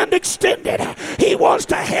his hand extended. He wants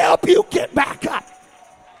to help you get back up.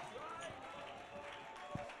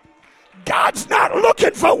 God's not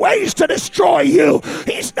looking for ways to destroy you.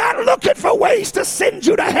 He's not looking for ways to send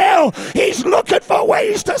you to hell. He's looking for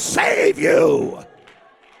ways to save you.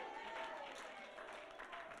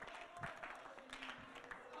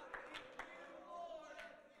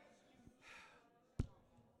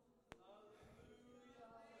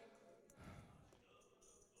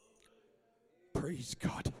 Praise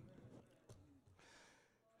God.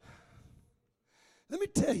 Let me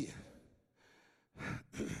tell you,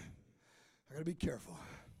 I got to be careful.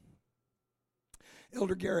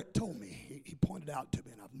 Elder Garrett told me, he pointed out to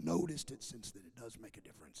me, and I've noticed it since that it does make a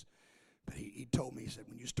difference. But he told me, he said,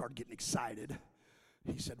 when you start getting excited,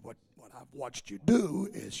 he said, what I've watched you do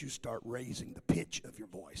is you start raising the pitch of your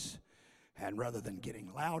voice. And rather than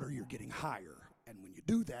getting louder, you're getting higher. And when you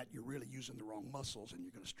do that, you're really using the wrong muscles, and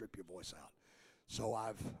you're going to strip your voice out. So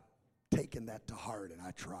I've taken that to heart, and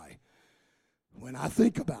I try, when I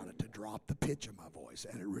think about it, to drop the pitch of my voice,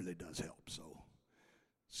 and it really does help.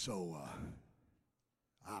 So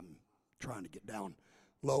I'm trying to get down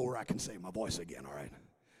low where I can save my voice again, all right?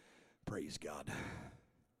 Praise God.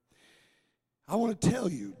 I want to tell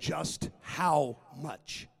you just how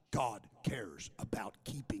much God cares about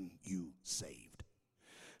keeping you saved.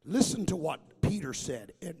 Listen to what Peter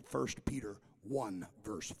said in 1 Peter 1,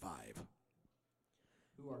 verse 5.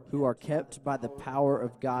 Who are kept by the power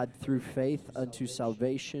of God through faith unto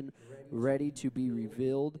salvation, ready to be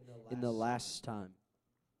revealed in the last time.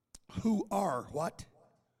 Who are what?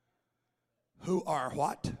 Who are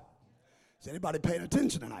what? Is anybody paying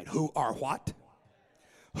attention tonight? Who are what?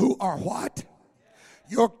 Who are what?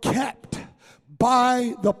 You're kept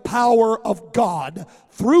by the power of God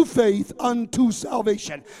through faith unto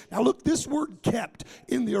salvation. Now look, this word kept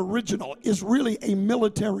in the original is really a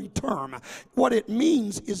military term. What it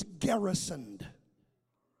means is garrisoned.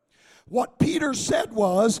 What Peter said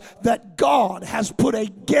was that God has put a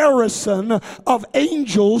garrison of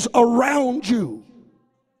angels around you.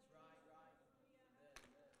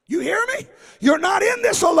 You hear me? You're not in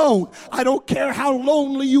this alone. I don't care how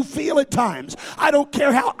lonely you feel at times. I don't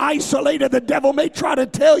care how isolated the devil may try to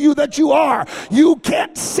tell you that you are. You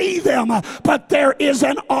can't see them, but there is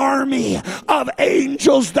an army of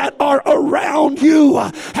angels that are around you,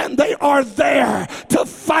 and they are there to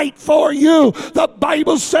fight for you. The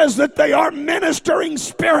Bible says that they are ministering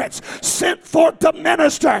spirits sent forth to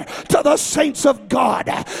minister to the saints of God.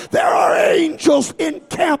 There are angels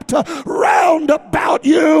encamped round about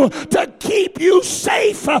you to keep you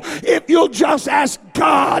safe if you'll just ask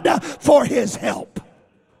God for his help.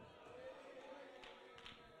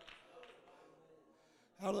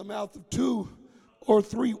 Out of the mouth of 2 or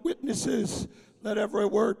 3 witnesses, let every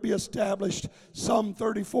word be established. Psalm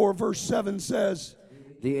 34 verse 7 says,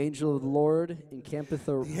 the angel of the Lord encampeth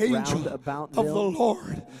round about them of the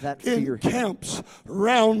Lord that fear him. Encamps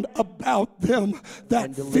round about them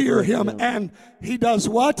that fear him. them. And he does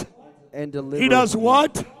what? And delivers He does them.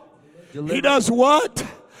 what? He does what?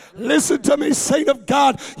 Listen to me, saint of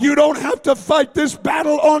God. You don't have to fight this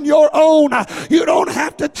battle on your own. You don't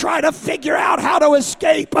have to try to figure out how to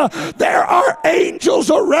escape. There are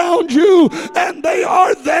angels around you, and they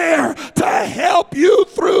are there to help you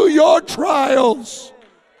through your trials.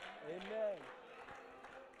 Amen.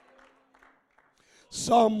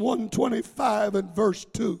 Psalm 125 and verse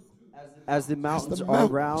 2. As the mountains are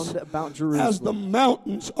round about Jerusalem. As the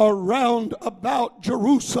mountains are round about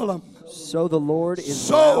Jerusalem. So the Lord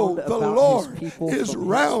is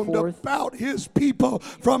round about his people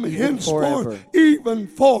from henceforth, even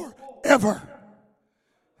forever.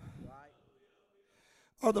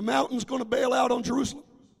 Are the mountains going to bail out on Jerusalem?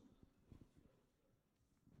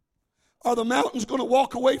 Are the mountains going to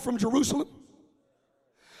walk away from Jerusalem?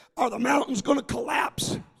 Are the mountains going to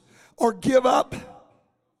collapse or give up?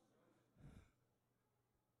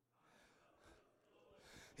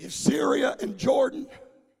 If Syria and Jordan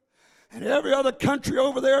and every other country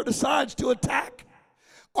over there decides to attack,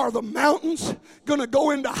 are the mountains going to go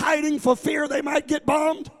into hiding for fear they might get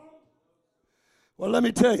bombed? Well, let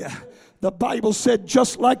me tell you, the Bible said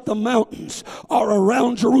just like the mountains are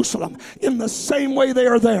around Jerusalem, in the same way they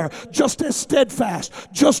are there, just as steadfast,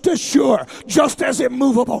 just as sure, just as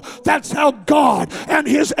immovable. That's how God and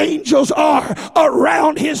his angels are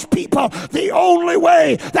around his people. The only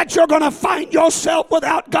way that you're going to find yourself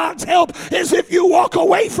without God's help is if you walk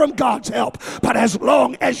away from God's help. But as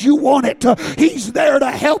long as you want it, he's there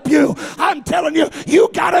to help you. I'm telling you,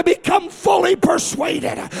 you got to become fully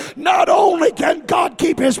persuaded. Not only can God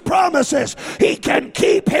keep his promises, he can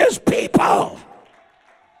keep his people.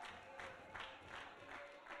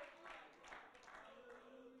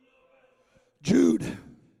 Jude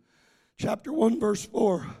chapter 1 verse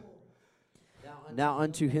 4. Now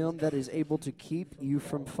unto him that is able to keep you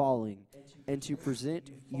from falling, and to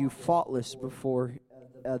present you faultless before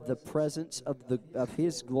the presence of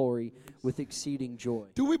his glory with exceeding joy.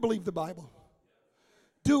 Do we believe the Bible?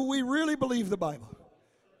 Do we really believe the Bible?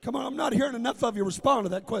 Come on, I'm not hearing enough of you respond to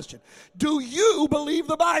that question. Do you believe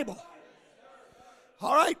the Bible?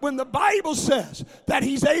 All right, when the Bible says that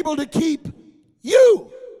he's able to keep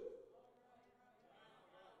you,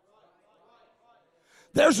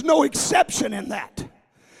 there's no exception in that.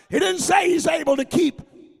 He didn't say he's able to keep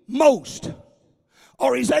most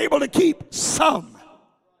or he's able to keep some.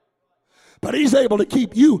 But he's able to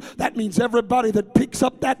keep you. That means everybody that picks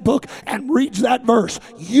up that book and reads that verse,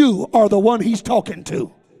 you are the one he's talking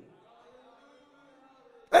to.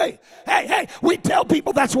 Hey, we tell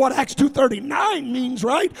people that's what Acts 2:39 means,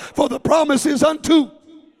 right? For the promise is unto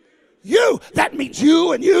you. That means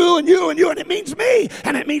you and you and you and you, and it means me,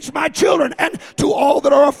 and it means my children, and to all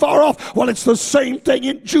that are afar off. Well, it's the same thing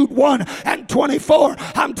in Jude 1 and 24.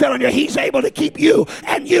 I'm telling you, he's able to keep you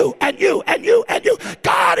and you and you and you and you.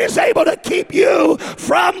 God is able to keep you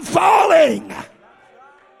from falling. That's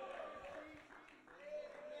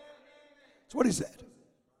what he said.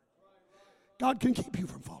 God can keep you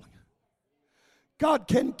from falling. God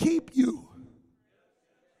can keep you.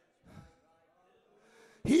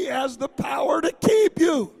 He has the power to keep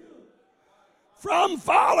you from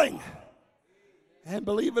falling. And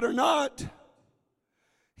believe it or not,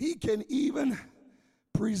 he can even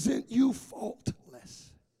present you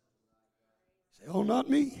faultless. Say, oh, not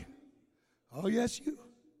me. Oh, yes, you.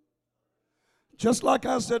 Just like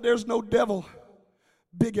I said, there's no devil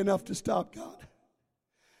big enough to stop God.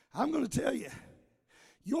 I'm going to tell you,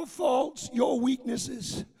 your faults, your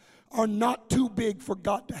weaknesses are not too big for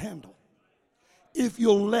God to handle if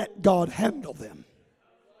you'll let God handle them.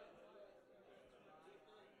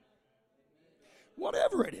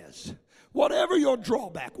 Whatever it is, whatever your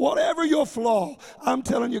drawback, whatever your flaw, I'm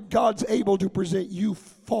telling you, God's able to present you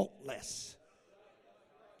faultless.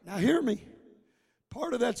 Now hear me.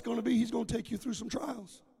 Part of that's going to be he's going to take you through some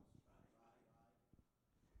trials.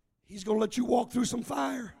 He's going to let you walk through some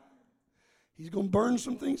fire. He's going to burn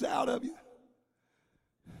some things out of you.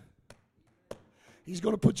 He's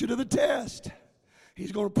going to put you to the test.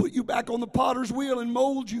 He's going to put you back on the potter's wheel and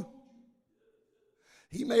mold you.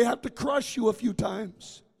 He may have to crush you a few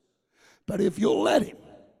times. But if you'll let him,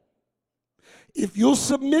 if you'll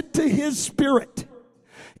submit to his spirit,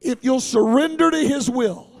 if you'll surrender to his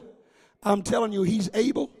will, I'm telling you, he's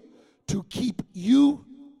able to keep you,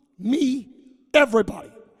 me,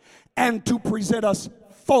 everybody, and to present us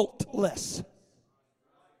faultless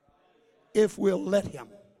if we'll let him.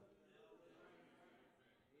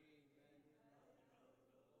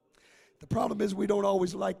 The problem is we don't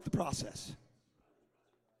always like the process.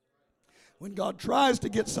 When God tries to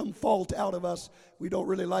get some fault out of us, we don't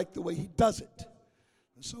really like the way he does it.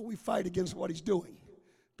 And so we fight against what he's doing.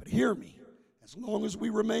 But hear me, as long as we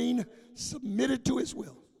remain submitted to his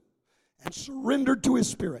will and surrendered to his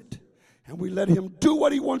spirit, and we let him do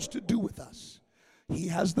what he wants to do with us, he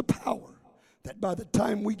has the power that by the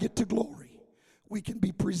time we get to glory, we can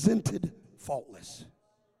be presented faultless.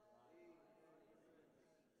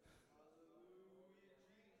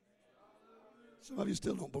 Some of you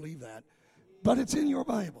still don't believe that, but it's in your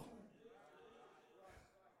Bible.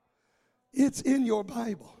 It's in your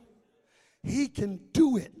Bible. He can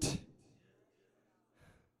do it.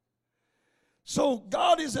 So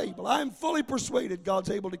God is able. I am fully persuaded God's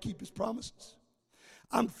able to keep his promises.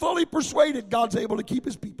 I'm fully persuaded God's able to keep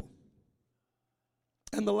his people.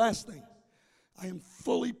 And the last thing I am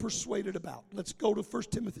fully persuaded about. Let's go to 1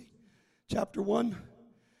 Timothy chapter 1,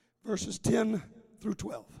 verses 10 through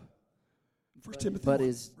 12. 1 Timothy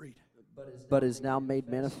 1, read. But is now made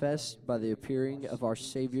manifest by the appearing of our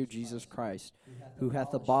Savior Jesus Christ, who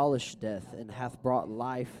hath abolished death and hath brought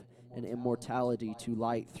life and immortality to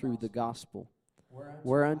light through the gospel,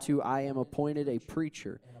 whereunto I am appointed a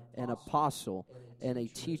preacher, an apostle, and a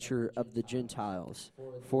teacher of the Gentiles.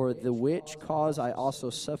 For the which cause I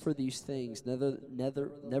also suffer these things,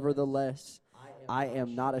 nevertheless I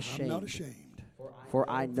am not ashamed. I'm not ashamed. For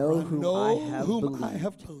I know whom I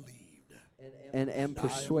have believed. And am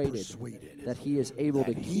persuaded that he is able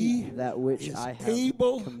to keep that which I have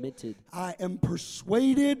committed. I am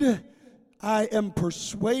persuaded. I am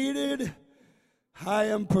persuaded. I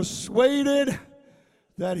am persuaded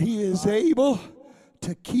that he is able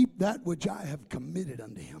to keep that which I have committed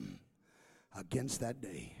unto him against that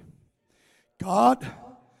day. God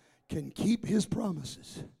can keep his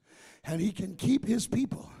promises, and he can keep his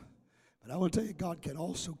people. But I want to tell you, God can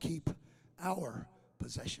also keep our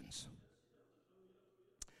possessions.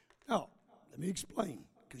 Let me explain,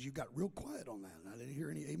 because you got real quiet on that, and I didn't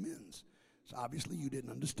hear any amens. So obviously you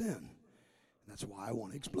didn't understand. And that's why I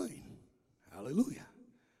want to explain. Hallelujah.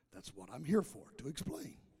 That's what I'm here for, to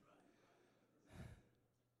explain.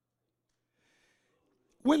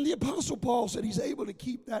 When the Apostle Paul said he's able to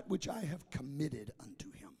keep that which I have committed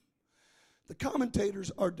unto him, the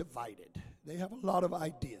commentators are divided. They have a lot of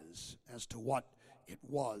ideas as to what it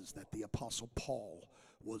was that the Apostle Paul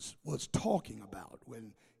was talking about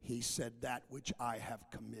when he said that which I have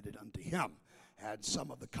committed unto him. Had some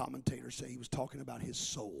of the commentators say he was talking about his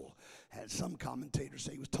soul. Had some commentators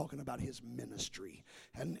say he was talking about his ministry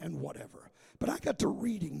and whatever. But I got to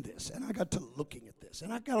reading this, and I got to looking at this,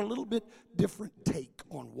 and I got a little bit different take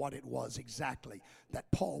on what it was exactly that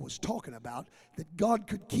Paul was talking about, that God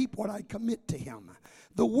could keep what I commit to him.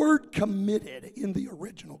 The word committed in the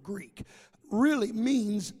original Greek really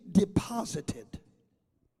means deposited.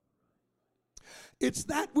 It's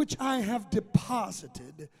that which I have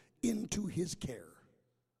deposited into his care.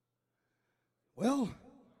 Well,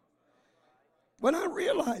 when I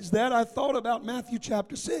realized that, I thought about Matthew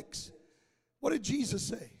chapter 6. What did Jesus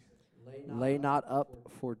say? Lay not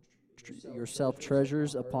up for yourself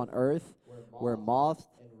treasures upon earth, where moth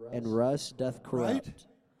and rust doth corrupt, Right?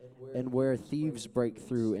 and where thieves break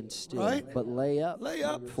through and steal. Right? But lay up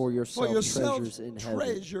for yourself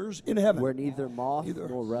treasures in heaven, where neither moth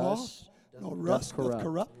nor rust doth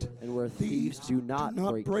corrupt, and where thieves do not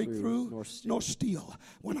break through nor steal.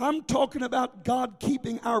 When I'm talking about God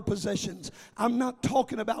keeping our possessions, I'm not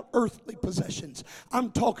talking about earthly possessions.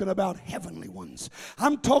 I'm talking about heavenly ones.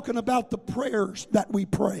 I'm talking about the prayers that we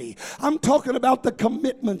pray. I'm talking about the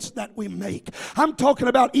commitments that we make. I'm talking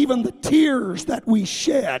about even the tears that we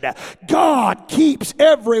shed. God keeps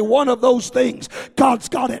every one of those things. God's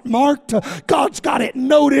got it marked. God's got it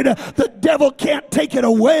noted. The devil can't take it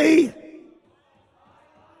away.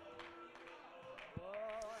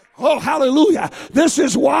 Oh, hallelujah. This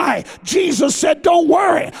is why Jesus said, don't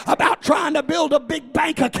worry about trying to build a big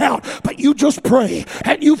bank account, but you just pray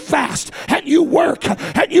and you fast and you work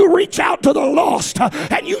and you reach out to the lost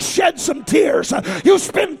and you shed some tears. You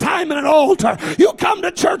spend time in an altar. You come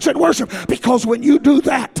to church and worship, because when you do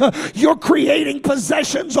that, you're creating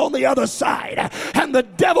possessions on the other side, and the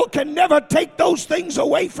devil can never take those things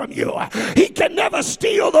away from you. He can never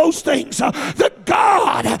steal those things. The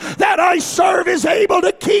God that I serve is able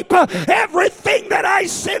to keep everything that I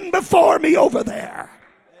sin before me over there.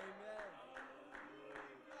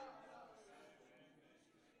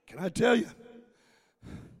 Can I tell you?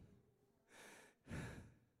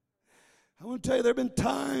 I want to tell you, there have been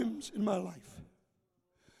times in my life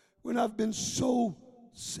when I've been so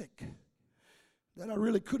sick that I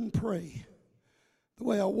really couldn't pray the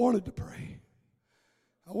way I wanted to pray.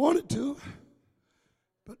 I wanted to,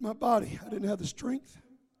 but my body, I didn't have the strength.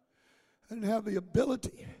 I didn't have the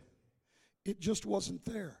ability. It just wasn't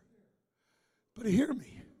there. But hear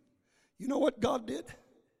me. You know what God did?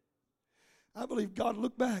 I believe God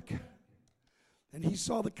looked back and he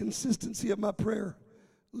saw the consistency of my prayer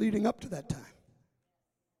leading up to that time.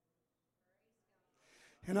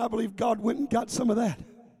 And I believe God went and got some of that.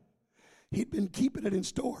 He'd been keeping it in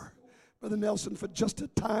store, Brother Nelson, for just a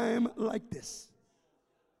time like this.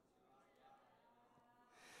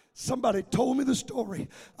 Somebody told me the story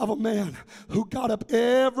of a man who got up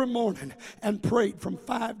every morning and prayed from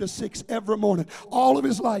 5 to 6 every morning. All of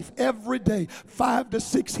his life, every day, 5 to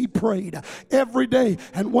 6 he prayed every day.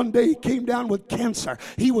 And one day he came down with cancer.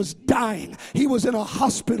 He was dying. He was in a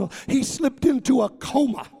hospital. He slipped into a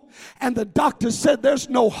coma. And the doctor said there's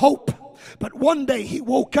no hope. But one day he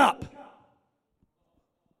woke up.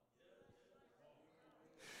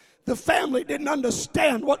 The family didn't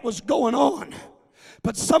understand what was going on.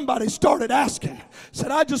 But somebody started asking, said,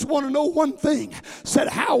 I just want to know one thing. Said,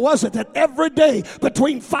 how was it that every day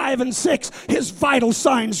between 5 and 6, his vital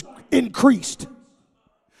signs increased?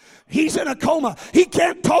 He's in a coma. He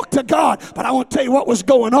can't talk to God. But I want to tell you what was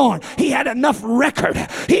going on. He had enough record.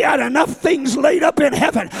 He had enough things laid up in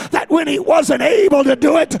heaven that when he wasn't able to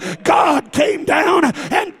do it, God came down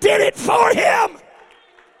and did it for him.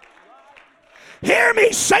 Hear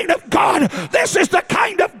me, saint of God. This is the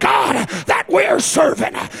kind of God that we're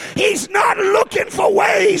serving. He's not looking for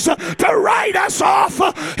ways to write us off.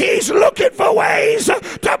 He's looking for ways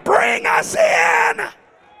to bring us in.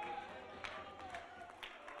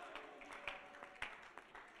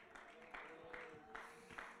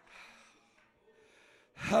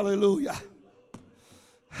 Hallelujah.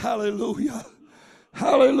 Hallelujah.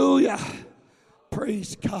 Hallelujah.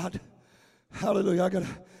 Praise God. Hallelujah.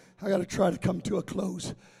 I got to try to come to a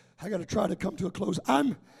close.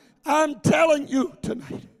 I'm telling you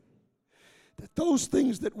tonight that those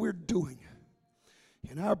things that we're doing,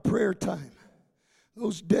 In our prayer time,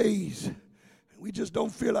 those days, we just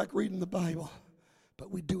don't feel like reading the Bible, but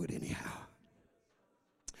we do it anyhow.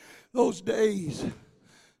 Those days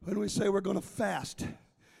when we say we're going to fast,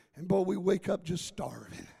 and boy, we wake up just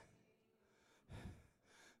starving.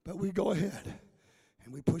 But we go ahead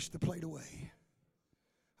and we push the plate away.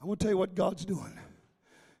 I want to tell you what God's doing.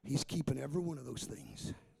 He's keeping every one of those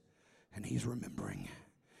things, and He's remembering.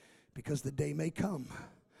 Because the day may come,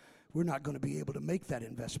 we're not going to be able to make that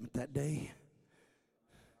investment that day.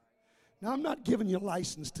 Now, I'm not giving you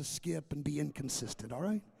license to skip and be inconsistent, all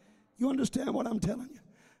right? You understand what I'm telling you?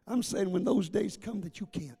 I'm saying when those days come that you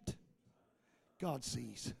can't, God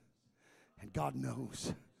sees, and God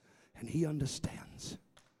knows, and He understands.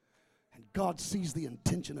 And God sees the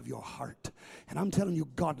intention of your heart. And I'm telling you,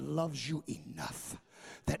 God loves you enough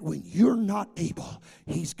that when you're not able,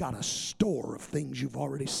 He's got a store of things you've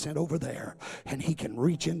already sent over there, and He can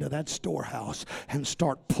reach into that storehouse and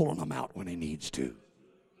start pulling them out when He needs to.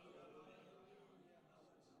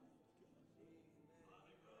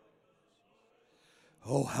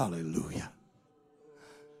 Oh, hallelujah.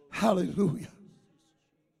 Hallelujah.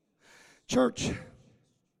 Church,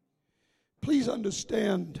 please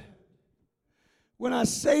understand, when I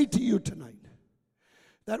say to you tonight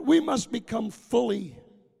that we must become fully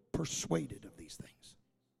persuaded of these things,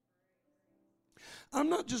 I'm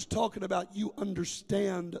not just talking about you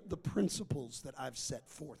understand the principles that I've set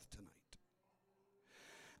forth tonight.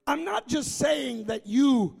 I'm not just saying that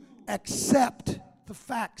you accept the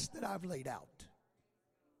facts that I've laid out,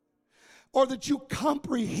 or that you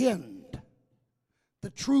comprehend the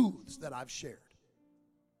truths that I've shared.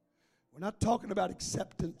 We're not talking about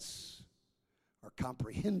acceptance or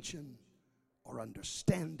comprehension or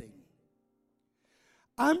understanding.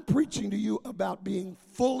 I'm preaching to you about being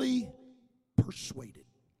fully persuaded.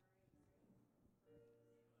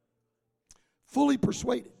 Fully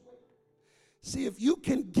persuaded. See, if you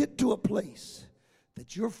can get to a place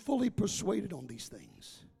that you're fully persuaded on these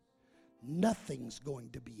things, nothing's going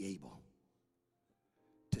to be able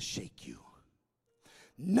to shake you.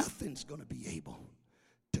 Nothing's going to be able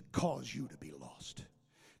to cause you to be lost.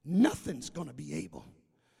 Nothing's going to be able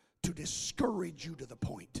to discourage you to the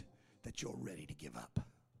point that you're ready to give up.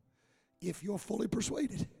 If you're fully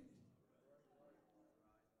persuaded.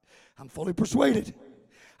 I'm fully persuaded.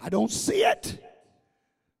 I don't see it,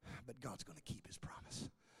 but God's going to keep His promise.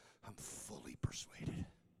 I'm fully persuaded.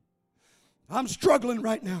 I'm struggling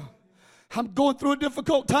right now. I'm going through a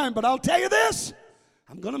difficult time, but I'll tell you this,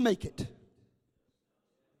 I'm going to make it.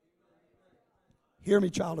 Hear me,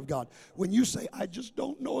 child of God. When you say, I just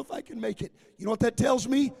don't know if I can make it, you know what that tells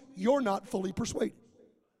me? You're not fully persuaded.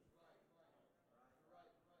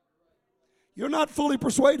 You're not fully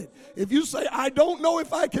persuaded. If you say, I don't know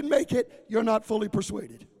if I can make it, you're not fully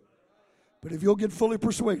persuaded. But if you'll get fully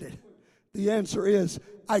persuaded, the answer is,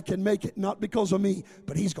 I can make it, not because of me,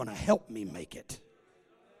 but He's going to help me make it.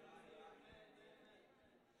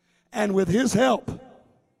 And with His help,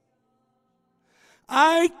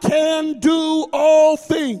 I can do all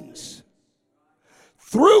things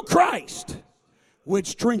through Christ, which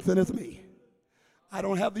strengtheneth me. I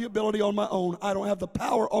don't have the ability on my own. I don't have the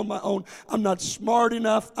power on my own. I'm not smart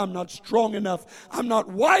enough. I'm not strong enough. I'm not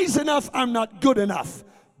wise enough. I'm not good enough.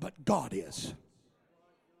 But God is.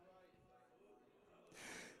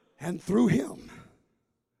 And through Him,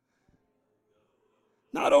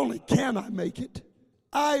 not only can I make it,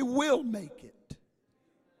 I will make it.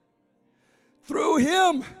 Through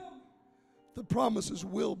Him, the promises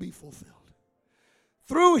will be fulfilled.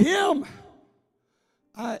 Through Him,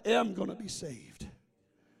 I am going to be saved.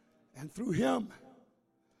 And through Him,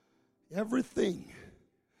 everything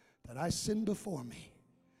that I send before me,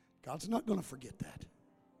 God's not going to forget that.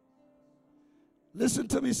 Listen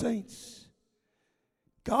to me, saints.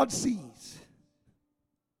 God sees.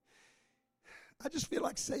 I just feel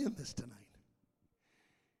like saying this tonight.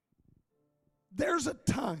 There's a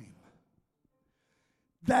time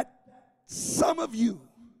that some of you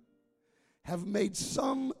have made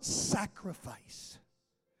some sacrifice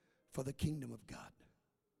for the kingdom of God.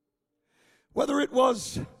 Whether it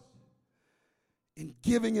was in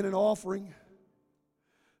giving in an offering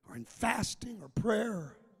or in fasting or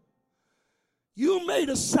prayer, you made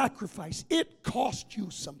a sacrifice. It cost you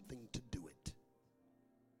something to do it.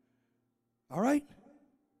 All right?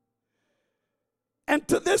 And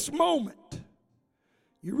to this moment,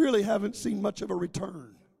 you really haven't seen much of a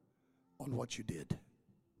return on what you did.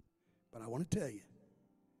 But I want to tell you,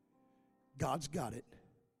 God's got it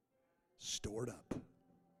stored up.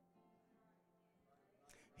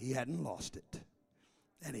 He hadn't lost it,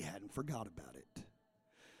 and He hadn't forgot about it.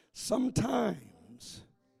 Sometimes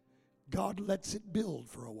God lets it build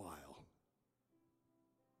for a while.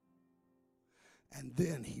 And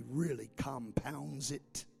then He really compounds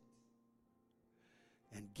it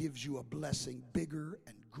and gives you a blessing bigger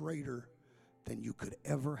and greater than you could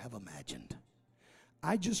ever have imagined.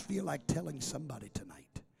 I just feel like telling somebody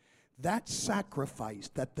tonight, that sacrifice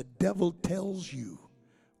that the devil tells you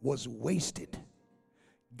was wasted,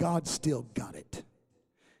 God still got it.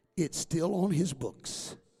 It's still on His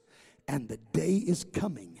books. And the day is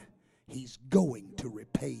coming, He's going to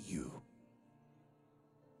repay you.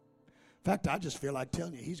 In fact, I just feel like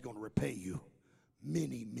telling you, He's going to repay you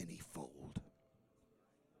many, many fold.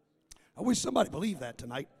 I wish somebody believed that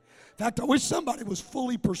tonight. In fact, I wish somebody was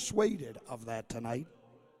fully persuaded of that tonight.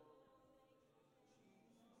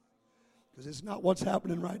 Because it's not what's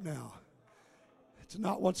happening right now. It's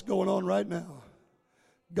not what's going on right now.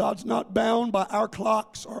 God's not bound by our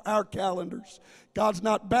clocks or our calendars. God's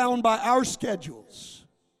not bound by our schedules.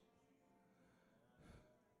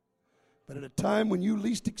 But at a time when you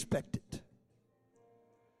least expect it,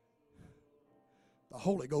 the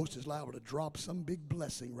Holy Ghost is liable to drop some big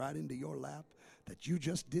blessing right into your lap that you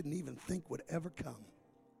just didn't even think would ever come.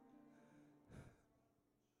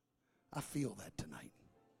 I feel that tonight.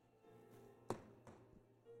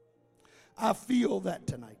 I feel that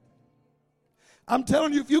tonight. I'm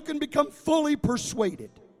telling you, if you can become fully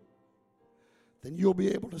persuaded, then you'll be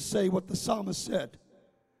able to say what the psalmist said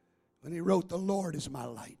when he wrote, "The Lord is my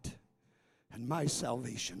light and my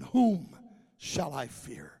salvation. Whom shall I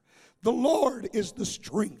fear? The Lord is the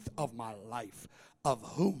strength of my life. Of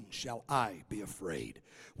whom shall I be afraid?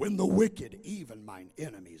 When the wicked, even mine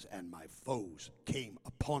enemies and my foes, came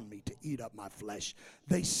upon me to eat up my flesh,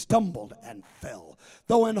 they stumbled and fell.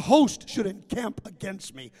 Though an host should encamp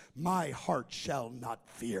against me, my heart shall not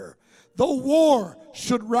fear. Though war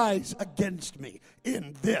should rise against me,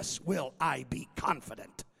 in this will I be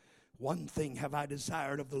confident. One thing have I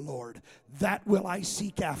desired of the Lord, that will I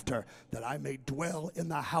seek after, that I may dwell in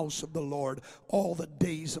the house of the Lord all the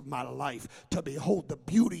days of my life, to behold the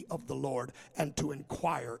beauty of the Lord, and to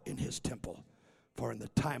inquire in His temple. For in the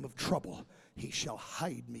time of trouble He shall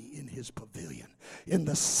hide me in His pavilion. In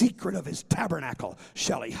the secret of His tabernacle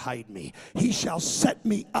shall He hide me. He shall set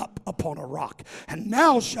me up upon a rock. And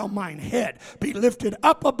now shall mine head be lifted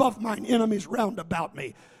up above mine enemies round about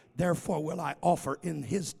me. Therefore will I offer in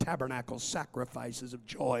His tabernacle sacrifices of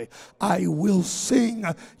joy. I will sing,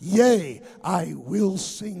 yea, I will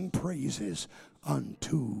sing praises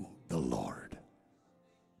unto the Lord."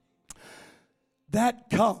 That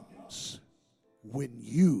comes when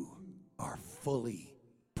you are fully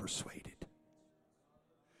persuaded.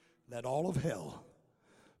 Let all of hell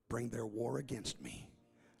bring their war against me.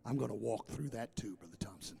 I'm going to walk through that too, Brother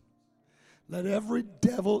Thompson. Let every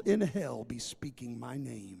devil in hell be speaking my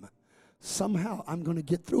name. Somehow I'm going to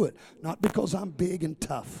get through it. Not because I'm big and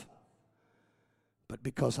tough, but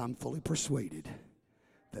because I'm fully persuaded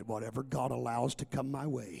that whatever God allows to come my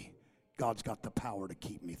way, God's got the power to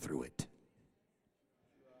keep me through it.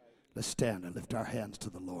 Let's stand and lift our hands to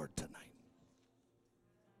the Lord tonight.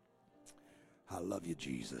 I love you,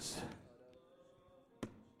 Jesus.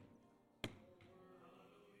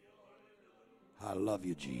 I love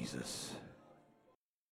you, Jesus.